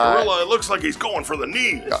 Gorilla, it looks like he's going for the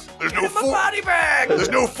knees. There's no body bag. There's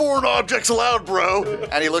no foreign objects allowed, bro.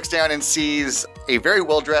 And he looks down and sees a very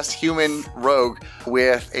well-dressed human rogue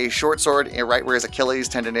with a short sword right where his Achilles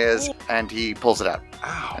tendon is, and he pulls it out.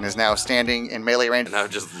 Ow. And is now standing in melee range. And I'm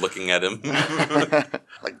just looking at him.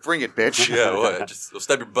 Like, bring it, bitch. Yeah, what? Just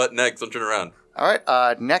stab your butt next. Don't turn around. All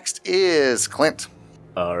right, next is Clint.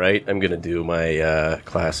 All right, I'm going to do my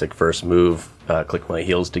classic first move, click my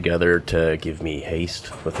heels together to give me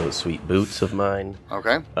haste with those sweet boots of mine.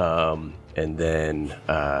 Okay. And then...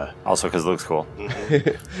 also because it looks cool.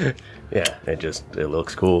 Yeah, it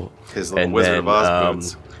looks cool. His little Wizard of Oz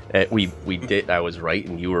boots. I was right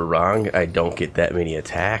and you were wrong. I don't get that many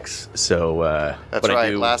attacks, so... That's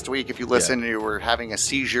right. Last week, if you listened, you were having a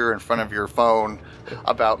seizure in front of your phone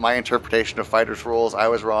about my interpretation of fighters' rules. I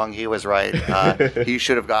was wrong. He was right. He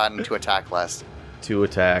should have gotten to attack less. 2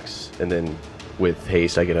 attacks, and then with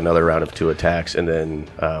haste, I get another round of 2 attacks, and then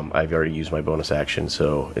I've already used my bonus action,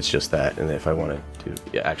 so it's just that. And if I want to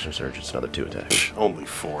do action surge, it's another 2 attacks. Only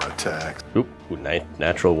 4 attacks. Oop,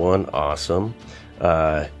 natural 1, awesome.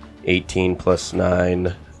 18 plus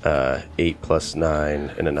 9, 8 plus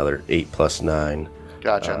 9, and another 8 plus 9.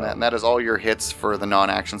 Gotcha, and that is all your hits for the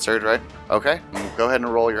non-action surge, right? Okay, go ahead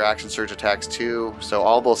and roll your action surge attacks too. So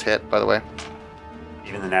all those hit, by the way.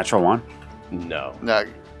 Even the natural 1? No. No.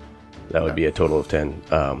 That would be a total of 10.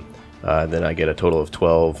 Then I get a total of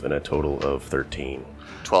 12 and a total of 13.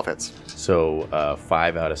 12 hits. So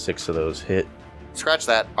 5 out of 6 of those hit. Scratch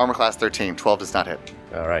that. Armor class 13. 12 does not hit.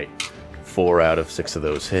 All right. 4 out of 6 of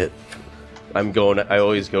those hit. I'm going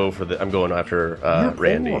after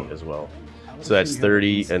Randy as well. So that's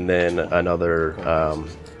 30, and then another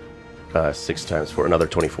 6 times 4, another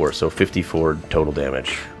 24. So 54 total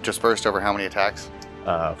damage. Dispersed over how many attacks?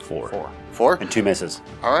 4. 4? And 2 misses.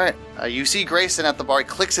 All right. You see Grayson at the bar. He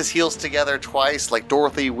clicks his heels together twice, like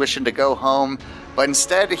Dorothy wishing to go home. But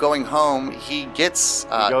instead of going home, he gets...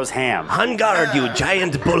 he goes ham. On guard, you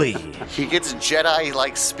giant bully. He gets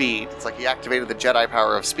Jedi-like speed. It's like he activated the Jedi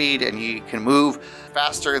power of speed, and he can move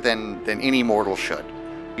faster than any mortal should.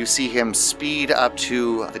 You see him speed up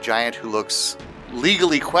to the giant who looks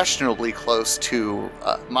legally questionably close to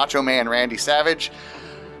Macho Man Randy Savage.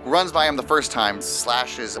 Runs by him the first time,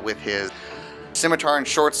 slashes with his scimitar and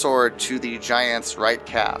short sword to the giant's right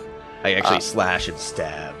calf. I actually slash and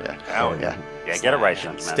stab. Yeah, get it right,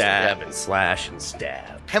 Dungeon Master. Stab and slash and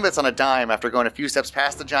stab. Pivots on a dime after going a few steps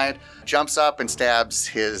past the giant, jumps up and stabs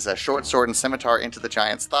his short sword and scimitar into the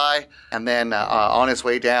giant's thigh, and then on his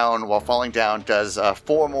way down, while falling down, does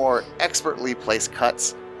 4 more expertly placed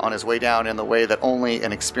cuts on his way down in the way that only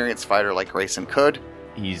an experienced fighter like Grayson could.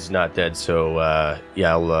 He's not dead, so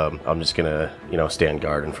I'm just gonna stand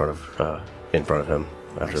guard in front of him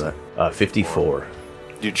after that. 54.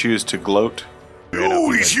 Do you choose to gloat?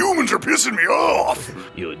 Yo, these humans are pissing me off.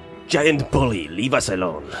 You giant bully, leave us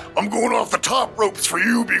alone. I'm going off the top ropes for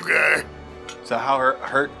you, big guy. So how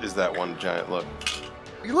hurt is that one giant look?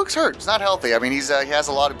 He looks hurt. He's not healthy. I mean, he has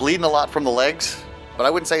bleeding a lot from the legs, but I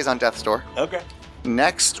wouldn't say he's on death's door. Okay.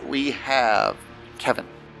 Next, we have Kevin.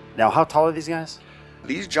 Now, how tall are these guys?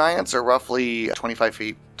 These giants are roughly 25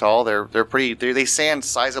 feet tall. They're pretty. They stand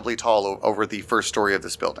sizably tall over the first story of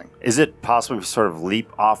this building. Is it possible to sort of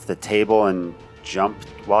leap off the table and jump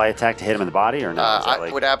while I attack to hit him in the body, or no? I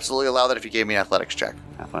would absolutely allow that if you gave me an athletics check.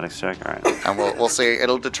 Athletics check, all right. And we'll see.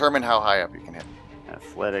 It'll determine how high up you can hit.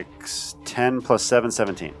 Athletics 10 plus 7,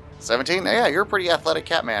 17. 17? Yeah, you're a pretty athletic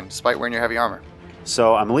cat man, despite wearing your heavy armor.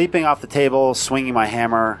 So I'm leaping off the table, swinging my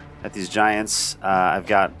hammer at these giants. I've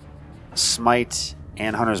got Smite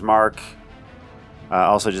and Hunter's Mark.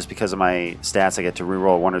 Also, just because of my stats, I get to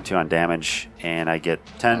reroll 1 or 2 on damage, and I get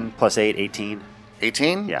 10 plus 8, 18.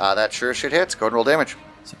 18? Yeah. That sure shit hits. Go and roll damage.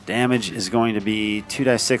 So damage is going to be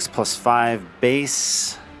 2d6 plus 5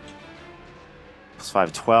 base. Plus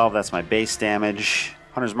 5, 12. That's my base damage.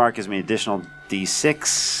 Hunter's Mark gives me additional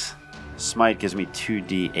d6. Smite gives me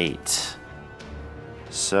 2d8.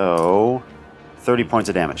 So 30 points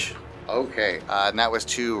of damage. Okay, and that was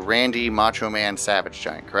to Randy Macho Man Savage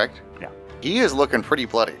Giant, correct? Yeah. He is looking pretty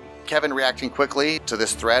bloody. Kevin, reacting quickly to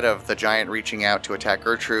this threat of the giant reaching out to attack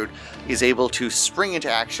Gertrude, is able to spring into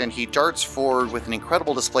action. He darts forward with an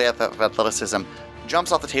incredible display of athleticism,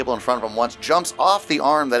 jumps off the table in front of him once, jumps off the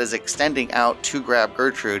arm that is extending out to grab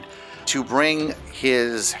Gertrude, to bring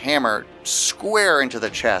his hammer square into the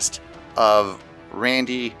chest of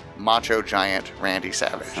Randy Macho Giant Randy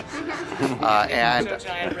Savage. And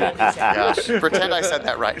Giant Randy Savage. yeah, pretend I said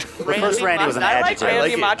that right. First Randy was an I like adjective.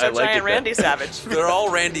 Randy it. Macho I like Giant it. Randy Savage. They're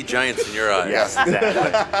all Randy Giants in your eyes. Yes.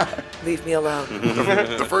 Exactly. Leave me alone.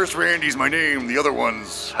 The first Randy's my name, the other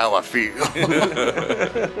one's how I feel.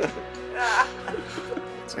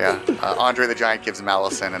 So yeah, Andre the Giant gives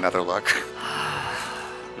Malison another look.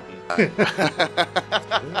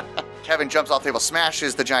 Kevin jumps off the table,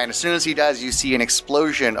 smashes the giant. As soon as he does, you see an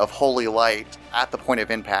explosion of holy light at the point of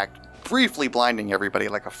impact, briefly blinding everybody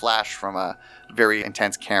like a flash from a very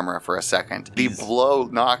intense camera for a second. The blow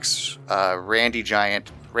knocks Randy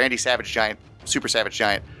Savage Giant, Super Savage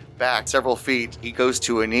Giant, back several feet. He goes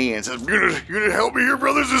to a knee and says, You gonna help me here,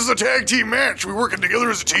 brothers? This is a tag team match. We working together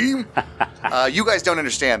as a team? you guys don't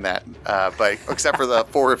understand that, but except for the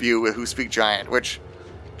four of you who speak giant, which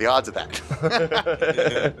the odds of that.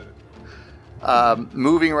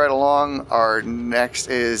 Moving right along, our next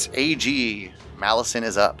is AG. Malison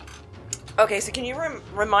is up. Okay, so can you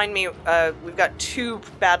remind me? We've got 2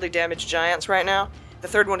 badly damaged giants right now. The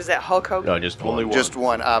third one is that Hulk Hogan. No, just only one. Just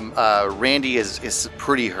one. Randy is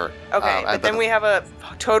pretty hurt. Okay, but then we have a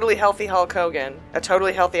totally healthy Hulk Hogan, a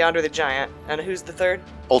totally healthy Andre the Giant, and who's the third?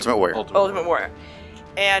 Ultimate Warrior. Ultimate Warrior.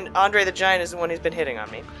 And Andre the Giant is the one who's been hitting on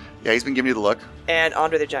me. Yeah, he's been giving you the look. And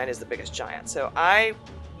Andre the Giant is the biggest giant. So I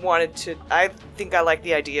think I like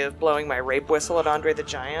the idea of blowing my rape whistle at Andre the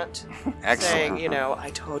Giant. Excellent. Saying, I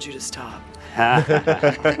told you to stop.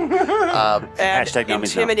 Hashtag And no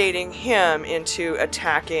means no. intimidating him into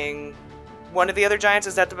attacking one of the other giants.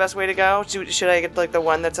 Is that the best way to go? Should I get like the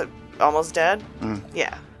one that's almost dead?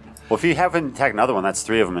 Yeah. Well, if you have him attack another one, that's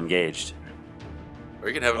 3 of them engaged. Or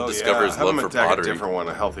you can have him discover his have love him for attack pottery. a different one,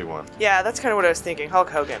 a healthy one. Yeah, that's kind of what I was thinking. Hulk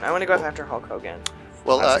Hogan. I want to go after Hulk Hogan.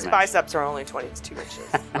 Well, His biceps are only 22 inches.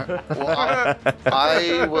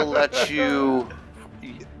 I will let you.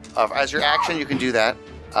 As your action, you can do that.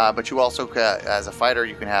 But you also, as a fighter,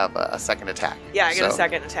 you can have a second attack. Yeah, I get a So-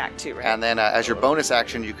 second attack too, right? And then, as your bonus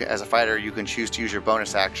action, as a fighter, you can choose to use your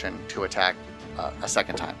bonus action to attack a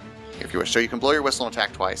second time, if you wish. So you can blow your whistle and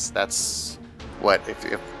attack twice. That's what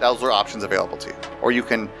if those are options available to you. Or you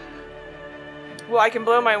can, Well, I can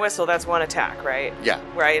blow my whistle. That's one attack, right? yeah.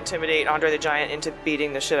 Where I intimidate Andre the Giant into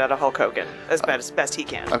beating the shit out of Hulk Hogan as best he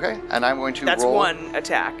can. Okay, and I'm going to That's roll. one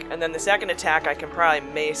attack, and then the second attack I can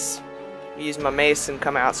probably use my mace and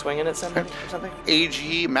come out swinging at somebody or something.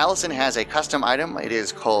 AG Malison has a custom item. It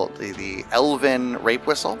is called the Elven Rape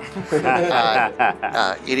Whistle.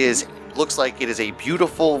 Looks like it is a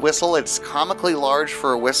beautiful whistle. It's comically large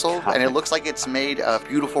for a whistle, and it looks like it's made of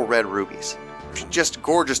beautiful red rubies. Just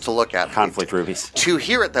gorgeous to look at. Conflict rubies. To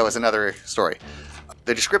hear it, though, is another story.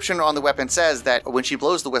 The description on the weapon says that when she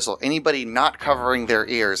blows the whistle, anybody not covering their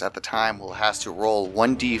ears at the time has to roll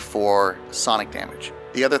 1d4 sonic damage.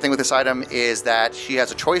 The other thing with this item is that she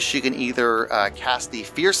has a choice. She can either cast the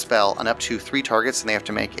Fear spell on up to 3 targets, and they have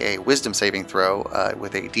to make a Wisdom saving throw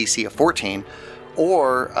with a DC of 14,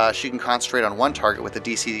 or she can concentrate on one target with a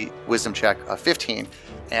DC Wisdom check of 15,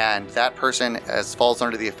 and that person falls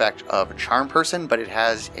under the effect of a Charm Person, but it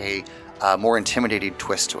has a more intimidating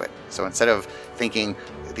twist to it. So instead of thinking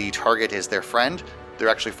the target is their friend, they're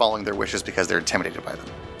actually following their wishes because they're intimidated by them.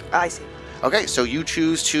 I see. Okay, so you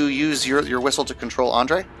choose to use your whistle to control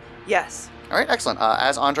Andre? Yes. All right, excellent.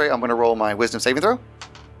 As Andre, I'm going to roll my Wisdom saving throw.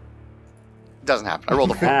 Doesn't happen. I rolled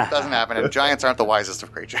a 4. Doesn't happen, and giants aren't the wisest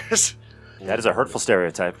of creatures. That is a hurtful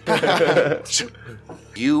stereotype.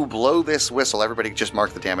 You blow this whistle. Everybody just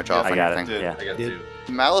mark the damage off. I on got your it. thing. Yeah. I got 2.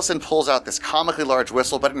 Malison pulls out this comically large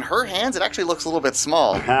whistle, but in her hands, it actually looks a little bit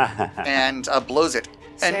small, and blows it.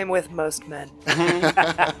 And Same with most men.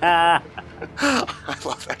 I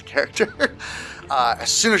love that character. As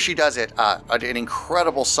soon as she does it, an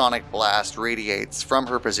incredible sonic blast radiates from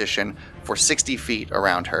her position for 60 feet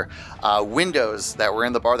around her. Windows that were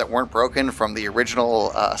in the bar that weren't broken from the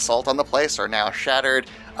original assault on the place are now shattered.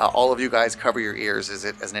 All of you guys cover your ears as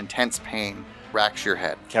an intense pain racks your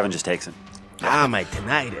head. Kevin just takes it. Ah, my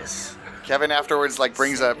tinnitus. Kevin afterwards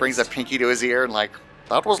brings a pinky to his ear and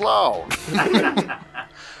that was loud.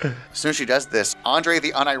 As soon as she does this, Andre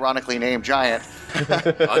the unironically named giant.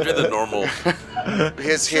 Andre the normal.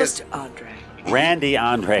 Just Andre. Randy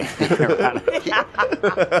Andre.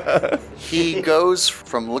 He goes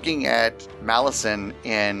from looking at Malison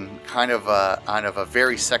in kind of a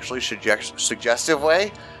very sexually suggestive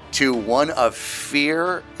way to one of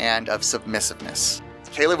fear and of submissiveness.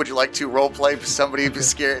 Caleb, would you like to roleplay somebody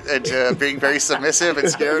scared into being very submissive and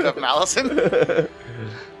scared of Malison?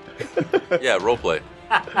 Yeah, roleplay.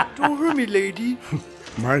 Don't hurt me, lady.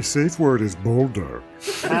 My safe word is boulder.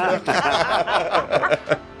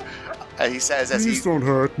 He says as he Please don't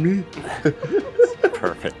hurt me.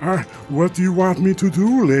 Perfect. What do you want me to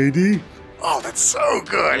do, lady? Oh, that's so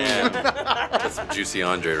good. That's some juicy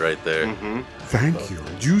Andre right there. Thank you.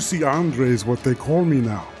 Juicy Andre is what they call me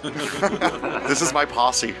now. This is my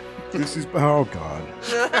posse. This is, oh God.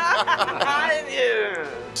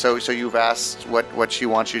 So you've asked what she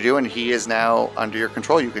wants you to do, and he is now under your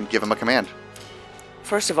control. You can give him a command.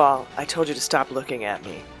 First of all, I told you to stop looking at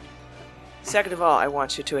me. Second of all, I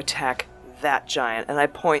want you to attack that giant, and I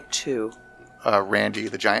point to Randy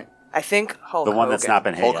the giant. I think Hulk The one Hogan. that's not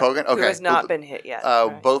been hit Hulk yet. Hogan? Okay. Who has not been hit yet.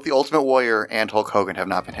 Both the Ultimate Warrior and Hulk Hogan have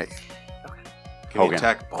not been hit. Can Hogan. he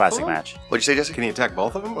attack both Classic of them? match. What'd you say, Jesse? Can he attack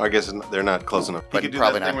both of them? I guess they're not close enough. He But could do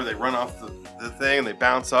probably that thing not. where they run off the thing and they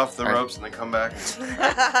bounce off the All right. ropes and they come back.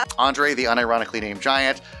 Andre, the unironically named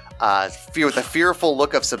giant, with a fearful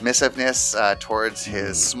look of submissiveness towards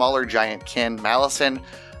his smaller giant kin, Malison,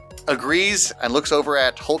 agrees and looks over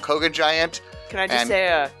at Hulk Hogan giant. Can I just and-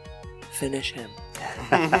 say, finish him.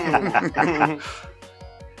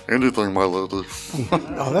 Anything, my lady.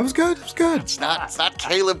 Oh, that was good. That was good. It's not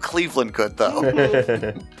Caleb Cleveland good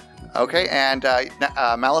though. Okay, and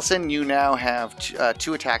Malison, you now have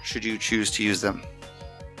two attacks should you choose to use them.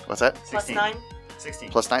 What's that? Plus 9. 16.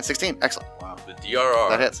 Plus 9, 16. Excellent. The DRR.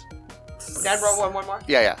 That hits. Dad, roll one more.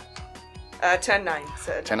 Yeah. 10-9.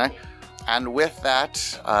 So 10, 9. And with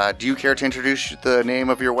that, do you care to introduce the name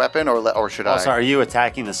of your weapon, or should I? Also, are you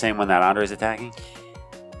attacking the same one that Andre's attacking?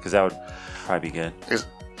 Because that would probably be good.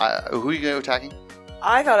 Who are you going to attacking?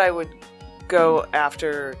 I thought I would go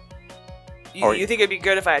after. Or- You think it'd be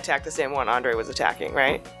good if I attacked the same one Andre was attacking,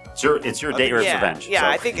 right? It's your date or yeah, revenge. yeah. so.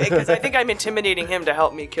 I think because I think I'm intimidating him to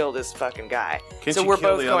help me kill this fucking guy. Can't so you we're kill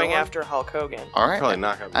both the other going one? after Hulk Hogan. All right. Probably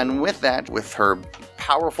knock out. And with that, with her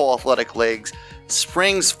powerful athletic legs,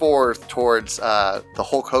 springs forth towards the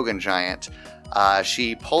Hulk Hogan giant.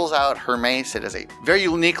 She pulls out her mace. It is a very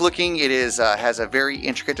unique looking. It is has a very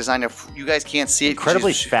intricate design. If you guys can't see it, 'cause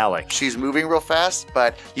Incredibly she's- phallic. She's moving real fast,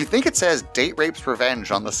 but you think it says "Date Rapes Revenge"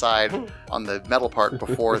 on the side, on the metal part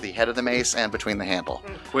before the head of the mace and between the handle.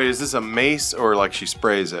 Wait, is this a mace or like she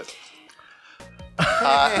sprays it?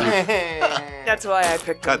 That's why I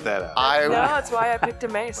picked. Cut that out. I No, that's why I picked a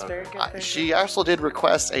mace. Very good. thank you. She also did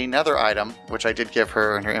request another item, which I did give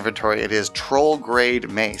her in her inventory. It is Troll Grade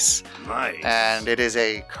Mace. Nice. And it is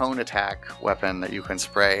a cone attack weapon that you can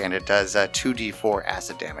spray, and it does 2d4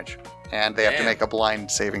 acid damage. And they have to Damn. make a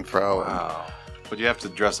blind saving throw. Wow. But you have to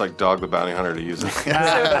dress like Dog the Bounty Hunter to use it. So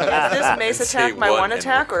is this mace Say attack my one one and-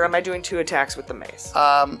 attack, or am I doing 2 attacks with the mace?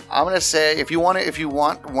 I'm gonna say if you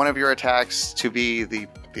want one of your attacks to be the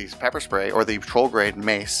pepper spray or the Troll Grade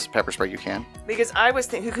Mace pepper spray, you can. Because I was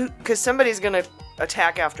thinking, because somebody's gonna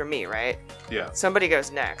attack after me, right? Yeah. Somebody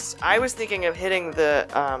goes next. I was thinking of hitting the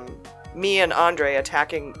me and Andre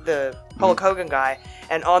attacking the Hulk Hogan guy,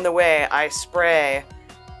 and on the way I spray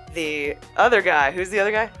the other guy. Who's the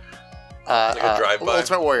other guy? Like a drive-by.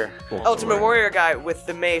 Ultimate Warrior. Ultimate Warrior guy with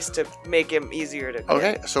the mace to make him easier to.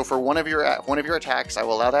 Okay, so for one of your attacks, I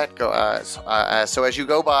will allow that go. So as you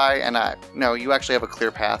go by, and no, you actually have a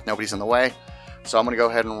clear path. Nobody's in the way. So I'm going to go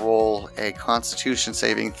ahead and roll a Constitution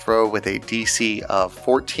saving throw with a DC of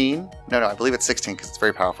 14. No, I believe it's 16 because it's a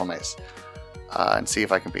very powerful mace. And see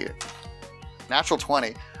if I can beat it. Natural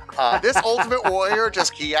 20. This Ultimate Warrior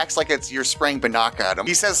he acts like you're spraying Banaka at him.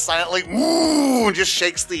 He says silently, "Ooh," and just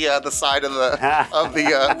shakes the side of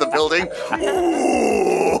the building.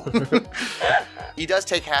 Ooh. He does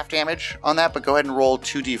take half damage on that, but go ahead and roll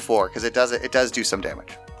 2d4 because it does do some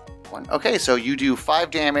damage. Okay, so you do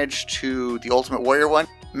 5 damage to the Ultimate Warrior one.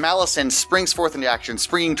 Malison springs forth into action,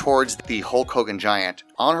 springing towards the Hulk Hogan giant.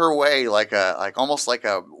 On her way, almost like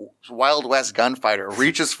a Wild West gunfighter,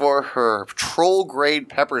 reaches for her Troll Grade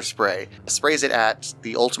pepper spray, sprays it at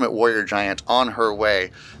the Ultimate Warrior giant on her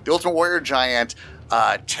way. The Ultimate Warrior giant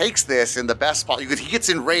takes this in the best spot. He gets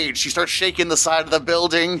enraged. She starts shaking the side of the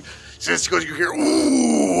building. Just goes, you hear,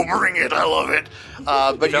 "Ooh, bring it! I love it."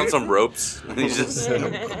 But Found some ropes. He's just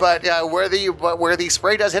But where the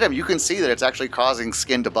spray does hit him, you can see that it's actually causing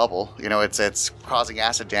skin to bubble. You know, it's causing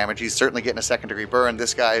acid damage. He's certainly getting a second-degree burn.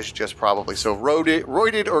 This guy is just probably so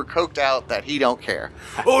roided or coked out that he don't care.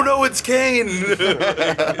 oh no, it's Kane.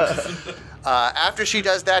 After she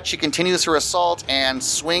does that, she continues her assault and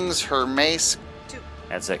swings her mace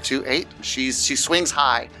At 6. to 8. She swings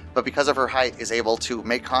high, but because of her height, is able to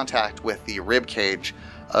make contact with the rib cage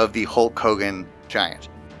of the Hulk Hogan giant.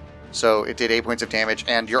 So it did 8 points of damage,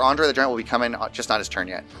 and your Andre the Giant will be coming. Just not his turn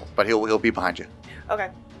yet, but he'll be behind you. Okay.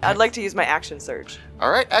 I'd like to use my action surge. All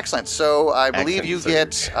right, excellent. So I believe you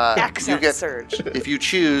get Accent surge. if you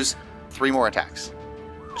choose 3 more attacks.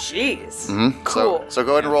 Jeez. Mm-hmm. Cool. So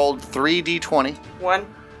go ahead and roll 3d20.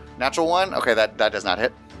 1. Natural 1. Okay, that does not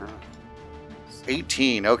hit.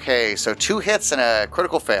 18. Okay, so 2 hits and a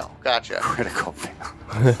critical fail. Gotcha. Critical fail.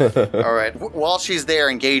 All right. While she's there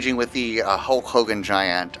engaging with the Hulk Hogan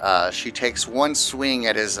giant, she takes one swing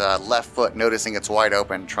at his left foot, noticing it's wide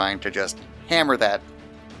open, trying to just hammer that,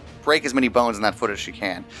 break as many bones in that foot as she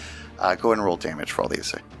can. Go ahead and roll damage for all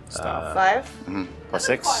these. 5. Plus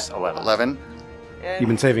 6, 11. 11. And You've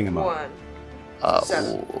been saving him up. 1.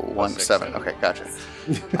 1, 7. Okay, gotcha.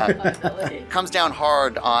 Comes down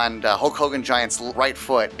hard on Hulk Hogan Giant's right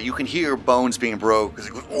foot. You can hear bones being broke. He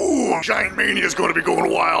goes, Ooh, Giant Mania is going to be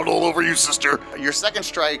going wild all over you, sister. your second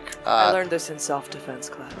strike. I learned this in self-defense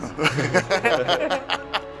class.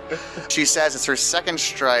 She says it's her second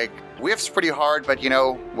strike. Whiffs pretty hard, but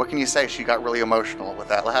what can you say? She got really emotional with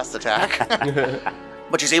that last attack.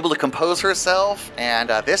 But she's able to compose herself, and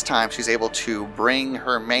this time she's able to bring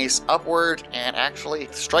her mace upward and actually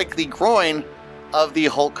strike the groin of the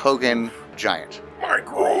Hulk Hogan giant. My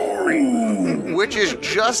groin. Which is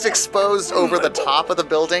just exposed over the top of the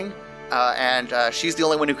building, and she's the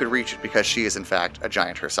only one who could reach it because she is, in fact, a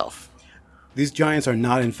giant herself. These giants are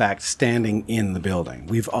not, in fact, standing in the building.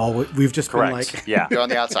 We've just Correct. been like, Yeah. They're on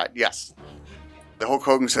the outside, yes. The Hulk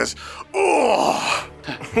Hogan says, "Oh,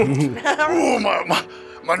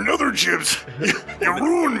 my nether jibs! You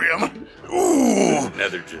ruined me!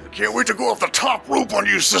 Nether jibs. Can't wait to go off the top rope on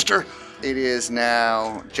you, sister." It is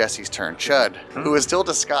now Jesse's turn. Chud, who is still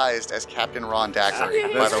disguised as Captain Ron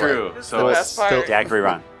Dackery, by That's the true. way. So best part. Daiquiri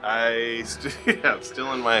run. I'm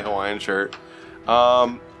still in my Hawaiian shirt.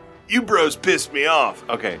 You bros pissed me off.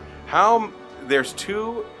 Okay, there's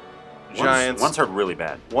 2 giants. One's hurt really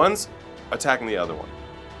bad. One's attacking the other one,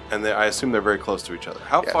 and I assume they're very close to each other.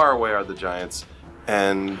 How Yeah. far away are the giants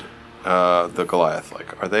and the Goliath?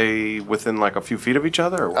 Like, are they within like a few feet of each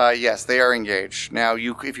other? Or what? Yes, they are engaged. Now,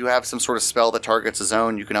 if you have some sort of spell that targets a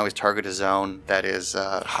zone, you can always target a zone that is...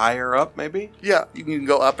 Higher up, maybe? yeah, you can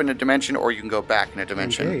go up in a dimension, or you can go back in a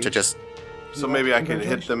dimension to Engaged. just... So maybe I can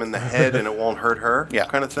hit them in the head and it won't hurt her, Yeah.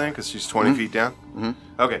 kind of thing, because she's 20 feet down.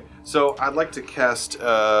 Okay, so I'd like to cast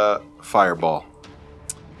Fireball.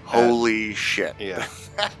 Holy shit. Yeah,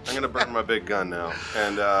 I'm gonna burn my big gun now,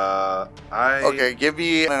 and Okay, give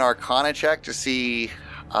me an Arcana check to see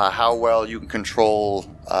how well you can control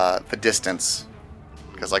the distance.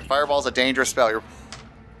 Because, Fireball's a dangerous spell. You're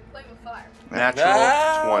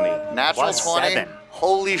Natural 20. natural Plus 20. 7.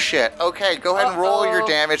 Holy shit. Okay, go ahead and roll your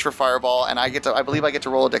damage for Fireball, and I believe I get to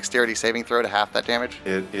roll a dexterity saving throw to half that damage.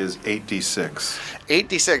 It is 8d6.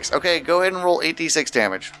 8d6. Okay, go ahead and roll 8d6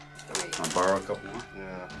 damage. I'll borrow a couple more.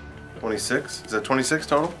 Yeah. 26. Is that 26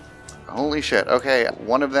 total? Holy shit. Okay,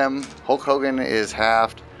 one of them, Hulk Hogan, is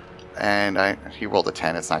halved, and he rolled a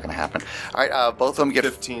 10. It's not going to happen. All right, both of them get...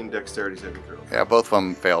 15 dexterity saving throw. Yeah, both of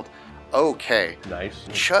them failed. Okay. Nice.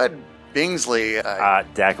 Chud Bingsley...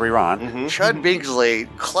 Daiquiri Ron. Chud Bingsley,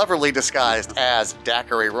 cleverly disguised as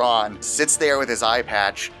Daiquiri Ron, sits there with his eye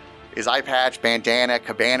patch, bandana,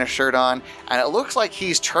 cabana shirt on, and it looks like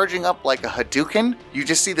he's charging up like a Hadouken. You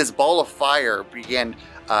just see this ball of fire begin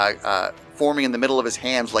forming in the middle of his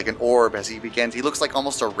hands like an orb as he begins. He looks like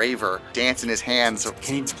almost a raver, dancing his hands.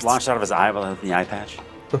 Can he launch out of his eye with the eye patch?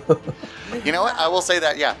 You know what? I will say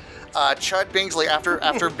that, yeah. Chud Bingsley,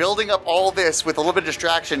 after building up all this with a little bit of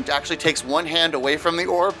distraction, actually takes one hand away from the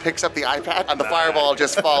orb, picks up the iPad, and the fireball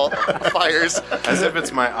just fires. As if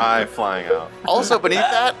it's my eye flying out. Also, beneath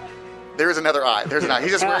that, there's another eye. There's an eye.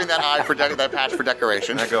 He's just wearing that eye for that patch for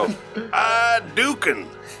decoration. I go, Dukin.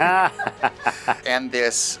 And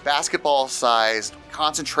this basketball-sized,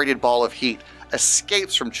 concentrated ball of heat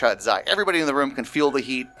escapes from Chud's eye. Everybody in the room can feel the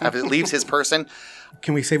heat as it leaves his person.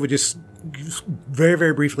 can we say we just very,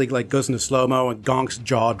 very briefly goes into slow-mo and Gonk's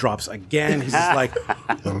jaw drops again. He's just like,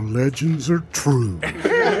 The legends are true. I'm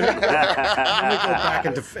gonna go back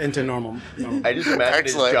into normal. I just imagine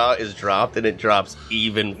his jaw is dropped and it drops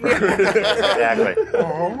even further. Exactly.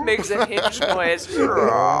 Makes a hinge noise.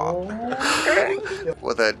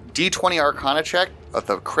 With a D20 Arcana check of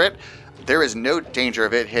the crit, there is no danger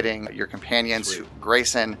of it hitting your companions,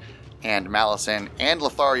 Grayson and Malison and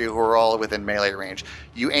Lothario, who are all within melee range.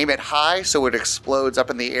 You aim it high so it explodes up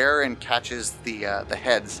in the air and catches the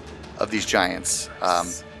heads of these giants.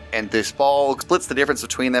 And this ball splits the difference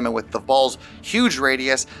between them, and with the ball's huge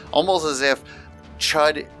radius, almost as if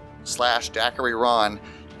Chud/Daiquiri Ron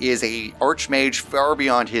is a archmage far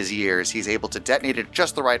beyond his years. He's able to detonate it at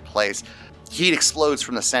just the right place. Heat explodes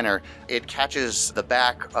from the center. It catches the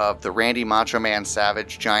back of the Randy Macho Man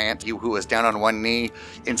Savage giant, who was down on one knee,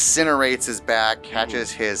 incinerates his back,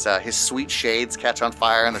 catches his sweet shades catch on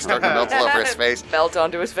fire, and they're starting to melt all over his face. Melt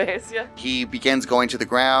onto his face, yeah. He begins going to the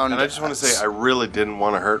ground. And I just want to say, I really didn't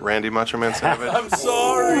want to hurt Randy Macho Man Savage. I'm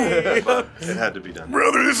sorry. But it had to be done.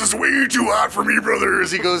 Brother, this is way too hot for me, brother.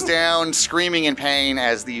 As he goes down, screaming in pain,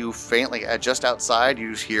 as you faintly, just outside,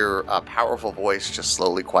 you hear a powerful voice just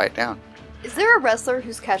slowly quiet down. Is there a wrestler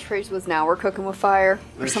whose catchphrase was "Now we're cooking with fire" or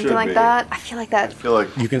There something should like be. that? I feel like that. I feel like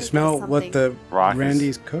You can smell what something. the Rock is-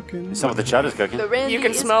 Randy's cooking. Some of the chud is cooking. The Randy You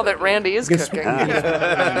can is smell that cooking. Randy is You can cooking.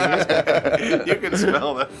 you can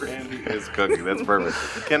smell that Randy is cooking. That's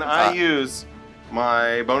perfect. Can I use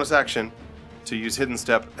my bonus action to use Hidden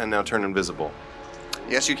Step and now turn invisible?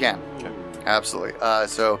 Yes, you can. Absolutely.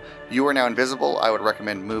 So you are now invisible. I would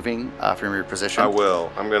recommend moving from your position. I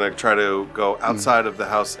will. I'm going to try to go outside of the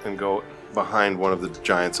house and go behind one of the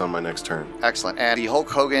giants on my next turn. Excellent. And the Hulk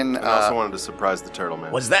Hogan, I also wanted to surprise the turtle man.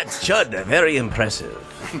 Was that chud very impressive?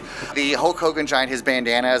 the Hulk Hogan giant, his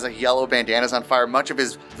bandana is a yellow bandana's on fire. Much of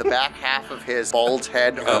the back half of his bald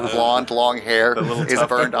head of blonde, long hair The little is tuft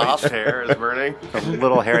burned of off. bleached hair is burning. The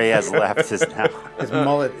little hair he has left is now. His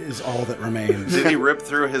mullet is all that remains. Did he rip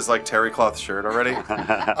through his like terry cloth shirt already?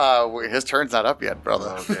 His turn's not up yet,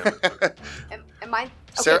 brother. Oh, damn it. Am I? Okay,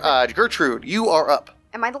 Sarah, Gertrude, you are up.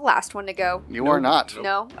 am I the last one to go? You are not.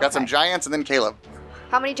 No. Got some Okay. giants and then Caleb.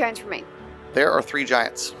 How many giants remain? There are 3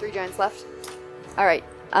 giants. 3 giants left. All right.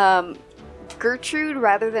 Gertrude,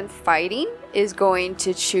 rather than fighting, is going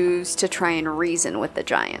to choose to try and reason with the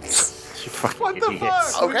giants. What the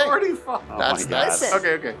idiots. fuck? We Okay. already fought. Oh That's my God. Listen.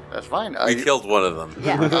 Okay. That's fine. We killed one of them.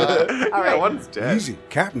 Yeah. Yeah, All right. one's dead. Easy,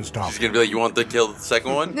 Captain Stop. She's gonna be like, "You want to kill the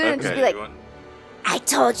second one?" No, just Okay. be like, You want- I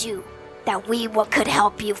told you that we could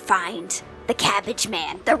help you find the Cabbage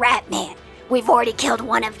Man, the Rat Man. We've already killed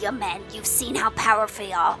one of your men. You've seen how powerful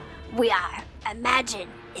we are. Imagine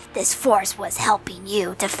if this force was helping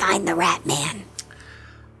you to find the Rat Man.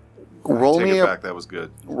 roll Take me it a back. That was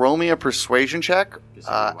good. roll me a persuasion check,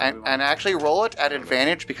 and actually roll it at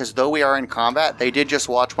advantage because though we are in combat, they did just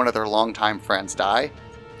watch one of their longtime friends die.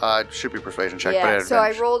 It should be persuasion check, but yeah. at So I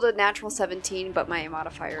advantage. rolled a natural 17, but my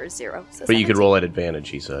modifier is 0. So But you could 17. roll at advantage,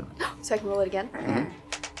 he said. So I can roll it again.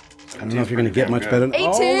 I don't know if you're going to get much better.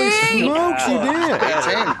 18! Holy smokes, you did!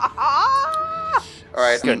 18. All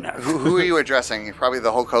right. good enough. Who are you addressing? Probably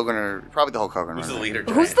the Hulk Hogan or probably the Hulk Hogan. Who's the right? leader?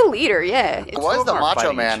 Who's the leader? Yeah. It was the are Macho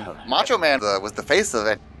fighting Man. each other. Macho Man was the face of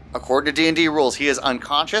it. According to D&D rules, he is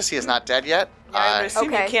unconscious. He is not dead yet. I would assume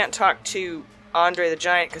Okay. you can't talk to Andre the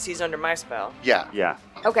Giant because he's under my spell. Yeah. Yeah.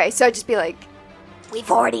 Okay, so I'd just be like, We've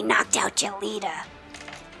already knocked out your leader.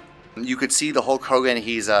 You could see the Hulk Hogan.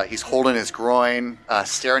 He's holding his groin,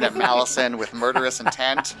 staring at Malison with murderous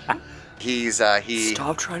intent. He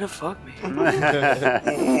Stop trying to fuck me.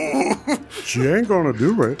 She ain't gonna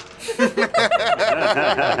do it.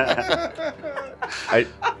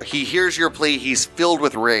 he hears your plea. He's filled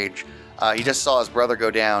with rage. He just saw his brother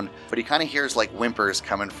go down, but he kind of hears like whimpers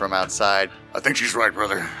coming from outside. I think she's right,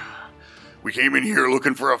 brother. We came in here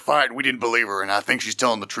looking for a fight, and we didn't believe her, and I think she's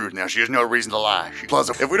telling the truth now. She has no reason to lie. Plus,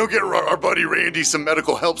 if we don't get our buddy Randy some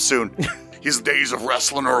medical help soon, his days of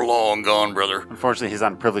wrestling are long gone, brother. Unfortunately, he's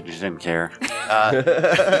unprivileged and didn't care.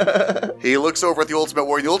 He looks over at the Ultimate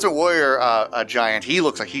Warrior. The Ultimate Warrior, a giant, he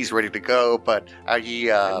looks like he's ready to go, but he...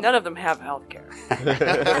 None of them have health care.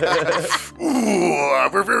 Ooh,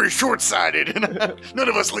 we're very short-sighted. None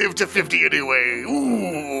of us live to 50 anyway.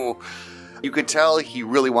 Ooh. You could tell he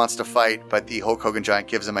really wants to fight, but the Hulk Hogan giant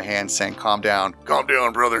gives him a hand saying, calm down. Calm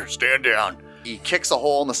down, brother. Stand down. He kicks a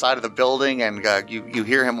hole in the side of the building, and you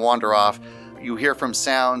hear him wander off. You hear from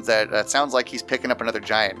sounds that sounds like he's picking up another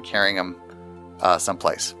giant and carrying him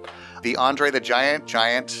someplace. The Andre the Giant,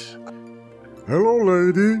 Hello,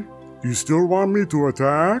 lady. You still want me to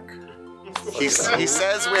attack? he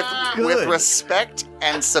says with respect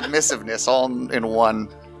and submissiveness all in one.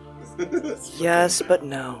 Yes, but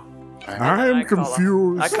no. I am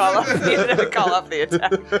confused. I call off the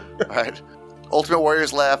attack. All right. Ultimate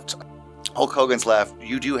Warrior's left. Hulk Hogan's left.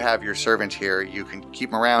 You do have your servant here. You can keep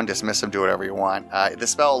him around, dismiss him, do whatever you want. The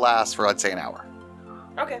spell lasts for, I'd say, an hour.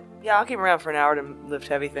 Okay. Yeah, I'll keep him around for an hour to lift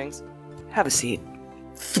heavy things. Have a seat.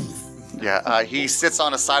 Yeah, he sits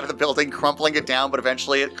on a side of the building, crumpling it down, but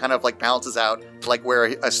eventually it kind of like balances out to like where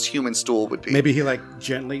a human stool would be. Maybe he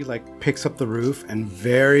gently picks up the roof and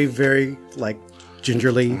very, very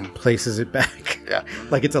gingerly places it back. Yeah.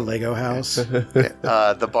 Like it's a Lego house.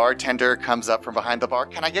 The bartender comes up from behind the bar.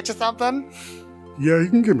 Can I get you something? Yeah, you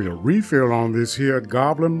can give me a refill on this here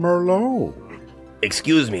Goblin Merlot.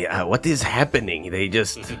 Excuse me, what is happening? They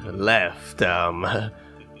just left.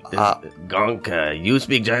 Gonk, you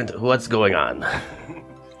speak giant. What's going on?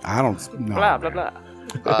 I don't know. Blah, blah, blah.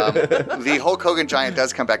 The Hulk Hogan giant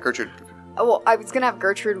does come back. Gertrude. Oh, well, I was gonna have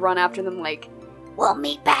Gertrude run after them, like, We'll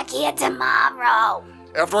meet back here tomorrow.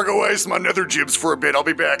 After I go ice my nether jibs for a bit, I'll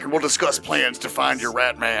be back and we'll discuss plans to find your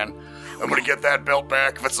rat man. I'm gonna get that belt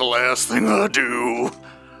back if it's the last thing I do.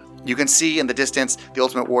 You can see in the distance the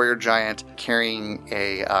Ultimate Warrior giant carrying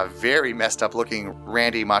a very messed up looking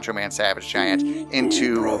Randy Macho Man Savage giant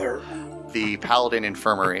into the Paladin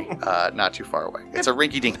Infirmary not too far away. It's a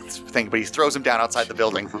rinky-dink thing, but he throws him down outside the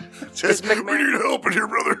building. Says, we need help in here,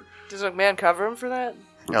 brother. Does McMahon cover him for that?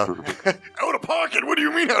 No. Out of pocket? What do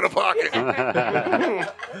you mean out of pocket?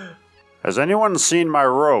 Has anyone seen my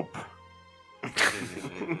rope?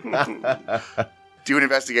 Do an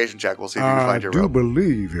investigation check. We'll see if you can I find your do rope.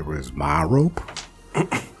 believe it was my rope.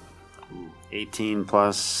 18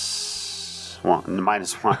 plus 1,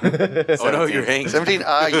 minus 1. Oh no, you're hanging. 17.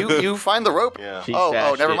 You find the rope. Yeah. She Oh,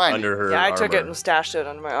 stashed never it mind. Under her Yeah, I took it armor. and stashed it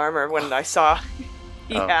under my armor when I saw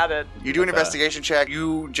he had it. You do an investigation check.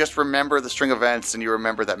 You just remember the string of events, and you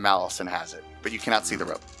remember that Malison has it, but you cannot see the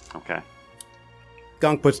rope. Okay.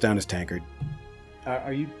 Gonk puts down his tankard.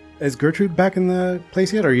 Is Gertrude back in the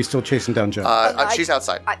place yet, or are you still chasing down Joe? She's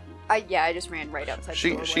outside. I just ran right outside. She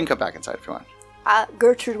the doorway. can come back inside if you want.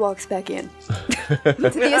 Gertrude walks back in to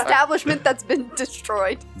the establishment that's been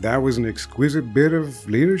destroyed. That was an exquisite bit of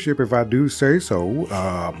leadership, if I do say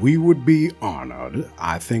so. We would be honored.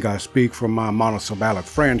 I think I speak from my monosyllabic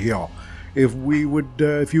friend here. If you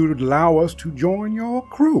would allow us to join your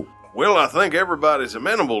crew. Well, I think everybody's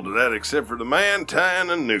amenable to that except for the man tying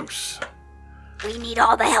a noose. We need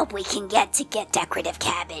all the help we can get to get Decorative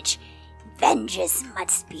Cabbage. Vengeance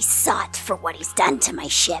must be sought for what he's done to my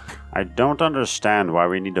ship. I don't understand why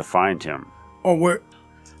we need to find him. Oh, we're...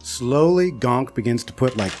 Slowly, Gonk begins to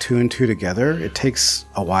put like 2 and 2 together. It takes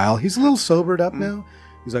a while. He's a little sobered up now.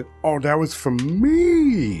 He's like, Oh, that was for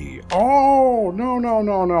me. Oh,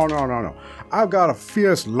 no. I've got a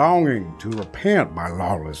fierce longing to repent my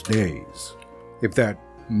lawless days. If that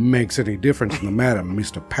makes any difference in the matter,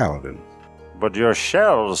 Mr. Paladin. But your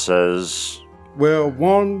shell says... Well,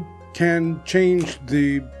 one can change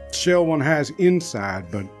the shell one has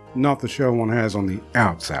inside, but not the shell one has on the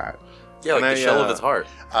outside. Yeah, like Can the I, shell of his heart.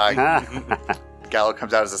 Gallo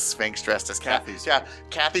comes out as a Sphinx dressed as Kathy's. Yeah,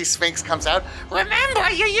 Kathy Sphinx comes out. Remember,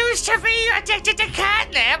 you used to be addicted to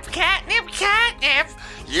catnip.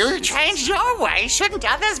 You changed your way. Shouldn't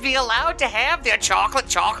others be allowed to have their chocolate?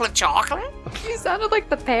 You sounded like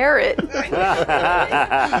the parrot.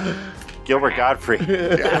 Gilbert Godfrey.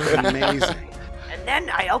 amazing. And then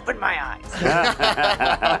I opened my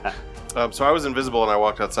eyes. So I was invisible and I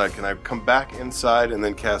walked outside. Can I come back inside and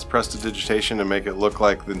then cast Prestidigitation and make it look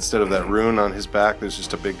like instead of that rune on his back, there's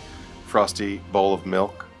just a big frosty bowl of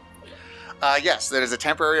milk? Yes, that is a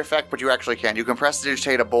temporary effect, but you actually can. You can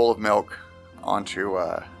prestidigitate a bowl of milk onto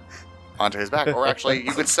his back, or actually,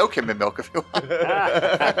 you could soak him in milk if you want.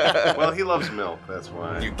 Well, he loves milk, that's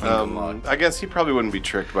why. I guess he probably wouldn't be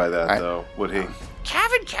tricked by that, though, would he?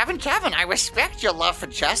 Kevin, I respect your love for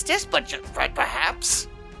justice, but perhaps,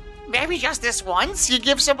 maybe just this once, you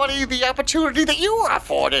give somebody the opportunity that you were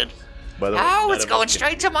afforded. By the way, Oh, none it's of going us get-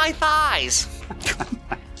 straight to my thighs.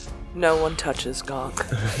 No one touches Gonk.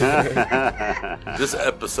 This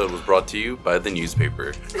episode was brought to you by the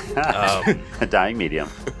newspaper. A dying medium.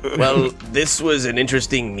 Well, this was an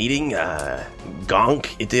interesting meeting.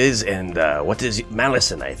 Gonk, it is, and what is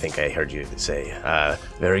Malison, I think I heard you say.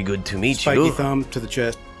 Very good to meet Spiky you. thumb to the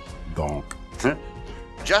chest. Gonk.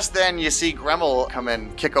 Just then, you see Gremmel come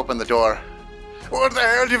in, kick open the door. What the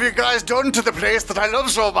hell have you guys done to the place that I love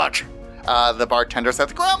so much? The bartender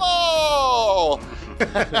says, Gremmel!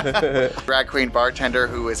 Drag queen bartender,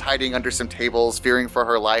 who is hiding under some tables, fearing for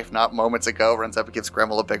her life not moments ago, runs up and gives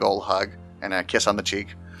Gremmel a big old hug and a kiss on the cheek.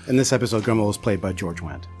 In this episode, Grummel was played by George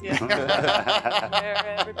Wendt.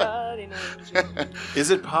 Everybody knows you. Is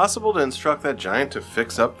it possible to instruct that giant to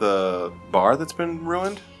fix up the bar that's been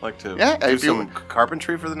ruined? Like to Yeah, do if you- some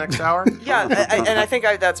carpentry for the next hour? Yeah, and I think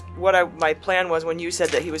that's what my plan was when you said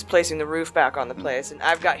that he was placing the roof back on the place, and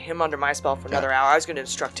I've got him under my spell for another hour. I was going to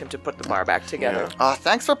instruct him to put the bar back together.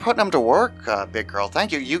 Thanks for putting him to work, big girl.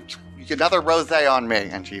 Thank you. You get another rosé on me.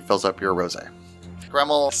 And she fills up your rosé.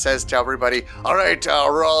 Gremmel says to everybody, all right,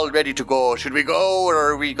 we're all ready to go. Should we go, or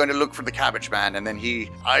are we going to look for the cabbage man? And then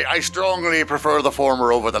I strongly prefer the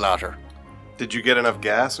former over the latter. Did you get enough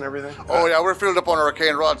gas and everything? Oh yeah, we're filled up on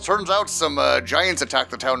arcane rods. Turns out some giants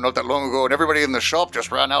attacked the town not that long ago, and everybody in the shop just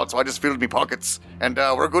ran out, so I just filled me pockets, and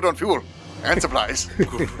we're good on fuel. and supplies.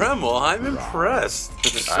 Grandma, I'm impressed.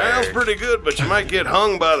 Sounds pretty good, but you might get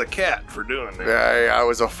hung by the cat for doing that. I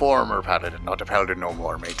was a former paladin, not a paladin no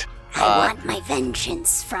more, mate. I want my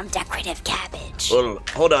vengeance from Decorative Cabbage. Well,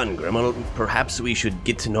 hold on, Grimmel. Perhaps we should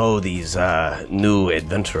get to know these new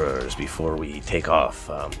adventurers before we take off.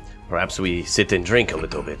 Perhaps we sit and drink a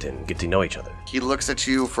little bit and get to know each other. He looks at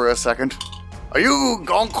you for a second. Are you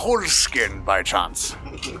Gonk Holskin by chance?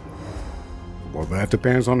 Well, that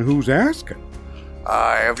depends on who's asking.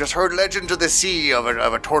 I have just heard legends of the sea of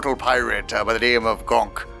a turtle pirate by the name of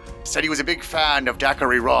Gonk. Said he was a big fan of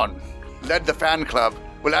Daiquiri Ron. Led the fan club.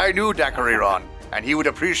 Well, I knew Daiquiri Ron, and he would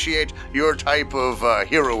appreciate your type of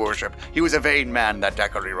hero worship. He was a vain man, that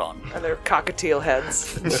Daiquiri Ron. And their cockatiel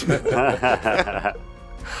heads.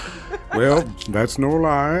 Well, that's no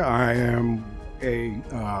lie. I am a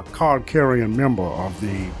card-carrying member of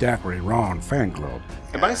the Daiquiri Ron fan club.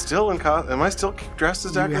 Am I still dressed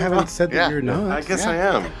as Daiquiri? You haven't said that Yeah. you're not. I guess I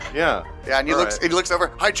am. Yeah. Yeah, and he looks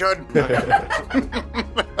over. Hi, Chud.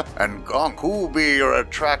 And Gonk, who will be your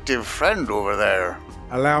attractive friend over there?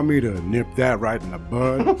 Allow me to nip that right in the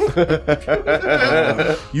bud.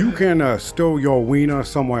 You can stow your wiener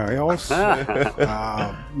somewhere else,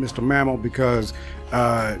 Mr. Mammal, because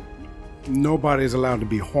nobody's allowed to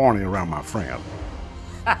be horny around my friend.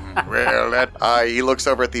 Well, he looks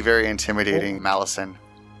over at the very intimidating Malison.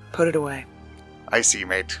 Put it away. I see,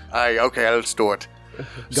 mate. Okay, I'll stow it. Don't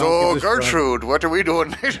So, get this Gertrude, what are we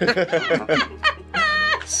doing?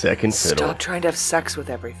 Second fiddle. Stop trying to have sex with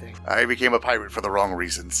everything. I became a pirate for the wrong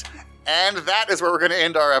reasons. And that is where we're going to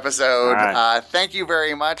end our episode. All right. Thank you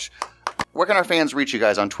very much. Where can our fans reach you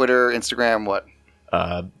guys? On Twitter, Instagram, what?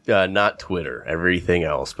 Not Twitter. Everything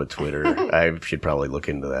else but Twitter. I should probably look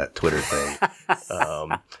into that Twitter thing.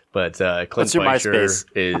 But Clint What's your Beischer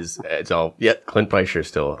MySpace? it's all. Yep, Clint Beischer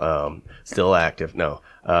still active. No,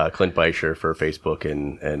 Clint Beischer for Facebook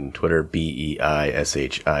and Twitter. Beishir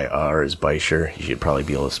is Beischer. You should probably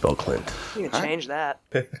be able to spell Clint. You can change that.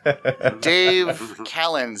 Dave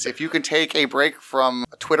Callens, if you could take a break from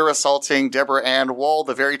Twitter assaulting Deborah Ann Wall,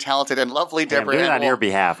 the very talented and lovely I'm Deborah doing it Ann on Wall. your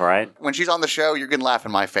behalf, all right? When she's on the show, you're going to laugh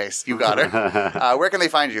in my face. You got her. Where can they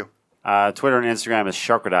find you? Twitter and Instagram is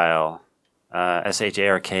Sharkodile.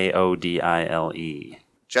 SharKodile.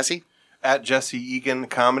 Jesse? At Jesse Egan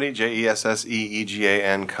Comedy,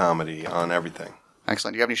 JESSEEGAN Comedy on everything.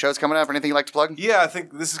 Excellent. Do you have any shows coming up or anything you'd like to plug? Yeah, I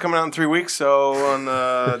think this is coming out in 3 weeks. So on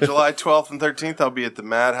July 12th and 13th, I'll be at the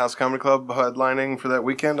Madhouse Comedy Club headlining for that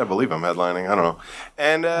weekend. I believe I'm headlining. I don't know.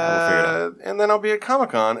 And and then I'll be at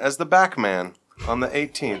Comic-Con as the Backman on the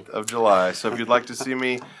 18th of July. So if you'd like to see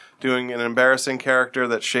me doing an embarrassing character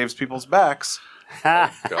that shaves people's backs,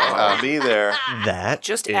 I'll be there. That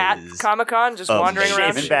Just at Comic-Con, just wandering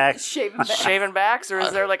around Shaving backs. shaving backs, or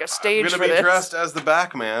is there like a I'm stage going to for be this? dressed as the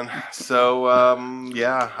Backman. So,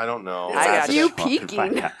 yeah, I don't know. I got You you.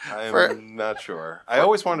 peeking. I'm not sure. I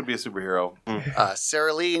always wanted to be a superhero.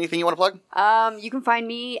 Sarah Lee, anything you want to plug? You can find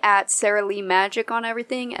me at Sarah Lee Magic on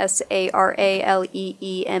everything.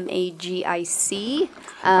 SaraleeMagic.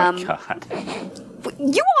 God.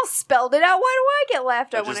 You all spelled it out. Why do I get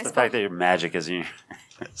laughed at when Just I the spell fact that your magic is in your...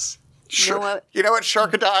 You know what? You know what?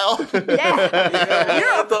 Sharkodile. Yeah.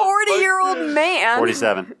 You're a 40-year-old man.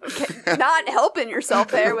 47. Not helping yourself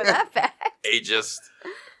there with that fact. Ageist.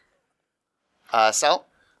 Sal?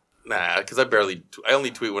 Nah, because I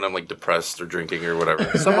only tweet when I'm like depressed or drinking or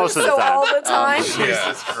whatever. So most of the So time. all the time,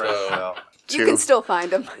 Yeah, so, you can still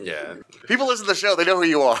find them. yeah. People listen to the show. They know who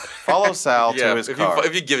you are. Follow Sal Yeah, to his if car.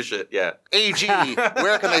 you give a shit, yeah. AG,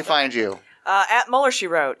 where can they find you? At Muller, She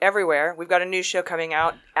Wrote, everywhere. We've got a new show coming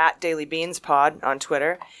out at Daily Beans Pod on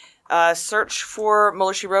Twitter. Search for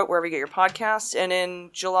Muller, She Wrote wherever you get your podcasts. And in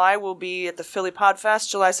July, we'll be at the Philly Podfest,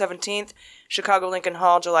 July 17th, Chicago Lincoln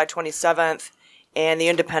Hall, July 27th, and the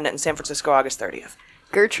Independent in San Francisco, August 30th.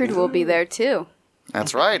 Gertrude will be there too.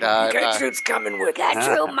 That's right. Gertrude's coming with us.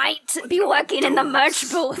 Gertrude might be working in the merch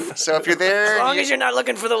booth. So if you're there, As long as you're not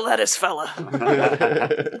looking for the lettuce fella.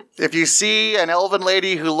 if you see an elven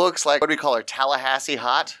lady who looks like, what do we call her, Tallahassee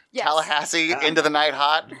hot? Yes. Tallahassee into the night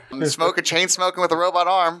hot. Chain smoking with a robot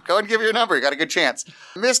arm. Go ahead and give her your number. You got a good chance.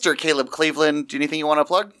 Mr. Caleb Cleveland, do you anything you want to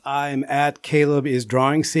plug? I'm at Caleb is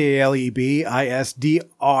drawing,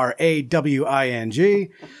 CalebIsDrawing.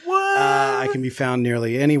 What? I can be found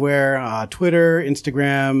nearly anywhere. Twitter,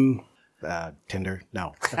 Instagram, Tinder.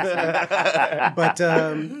 No. But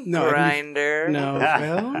no. Grinder. No.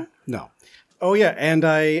 Well, no. Oh yeah, and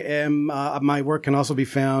I am. My work can also be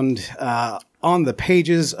found on the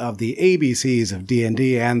pages of the ABCs of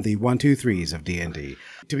D&D and the 1-2-3s of D&D.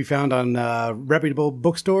 To be found on reputable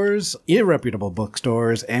bookstores, irreputable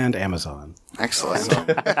bookstores, and Amazon. Excellent.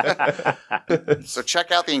 So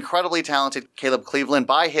check out the incredibly talented Caleb Cleveland,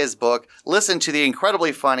 buy his book, listen to the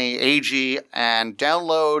incredibly funny AG, and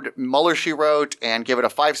download Muller, She Wrote, and give it a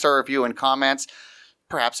 5-star review and comments.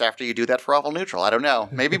 Perhaps after you do that for Awful Neutral. I don't know.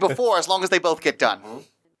 Maybe before, as long as they both get done.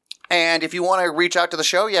 And if you want to reach out to the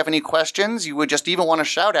show, you have any questions, you would just even want to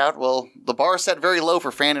shout out, well, the bar is set very low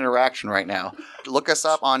for fan interaction right now. Look us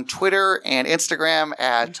up on Twitter and Instagram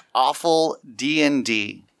at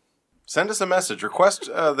AwfulDND. Send us a message. Request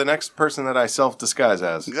the next person that I self-disguise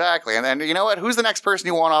as. Exactly. And then, you know what? Who's the next person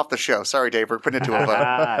you want off the show? Sorry, Dave, we're putting it to a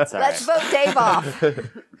vote. Let's vote Dave off.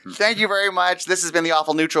 Thank you very much. This has been the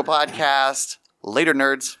Awful Neutral Podcast. Later,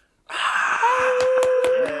 nerds.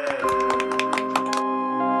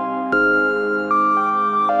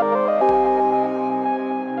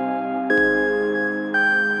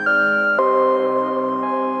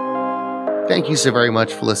 Thank you so very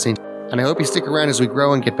much for listening, and I hope you stick around as we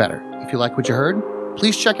grow and get better. If you like what you heard,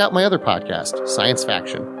 please check out my other podcast, Science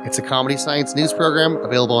Faction. It's a comedy science news program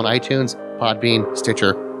available on iTunes, Podbean,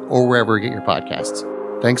 Stitcher, or wherever you get your podcasts.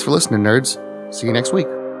 Thanks for listening, nerds. See you next week.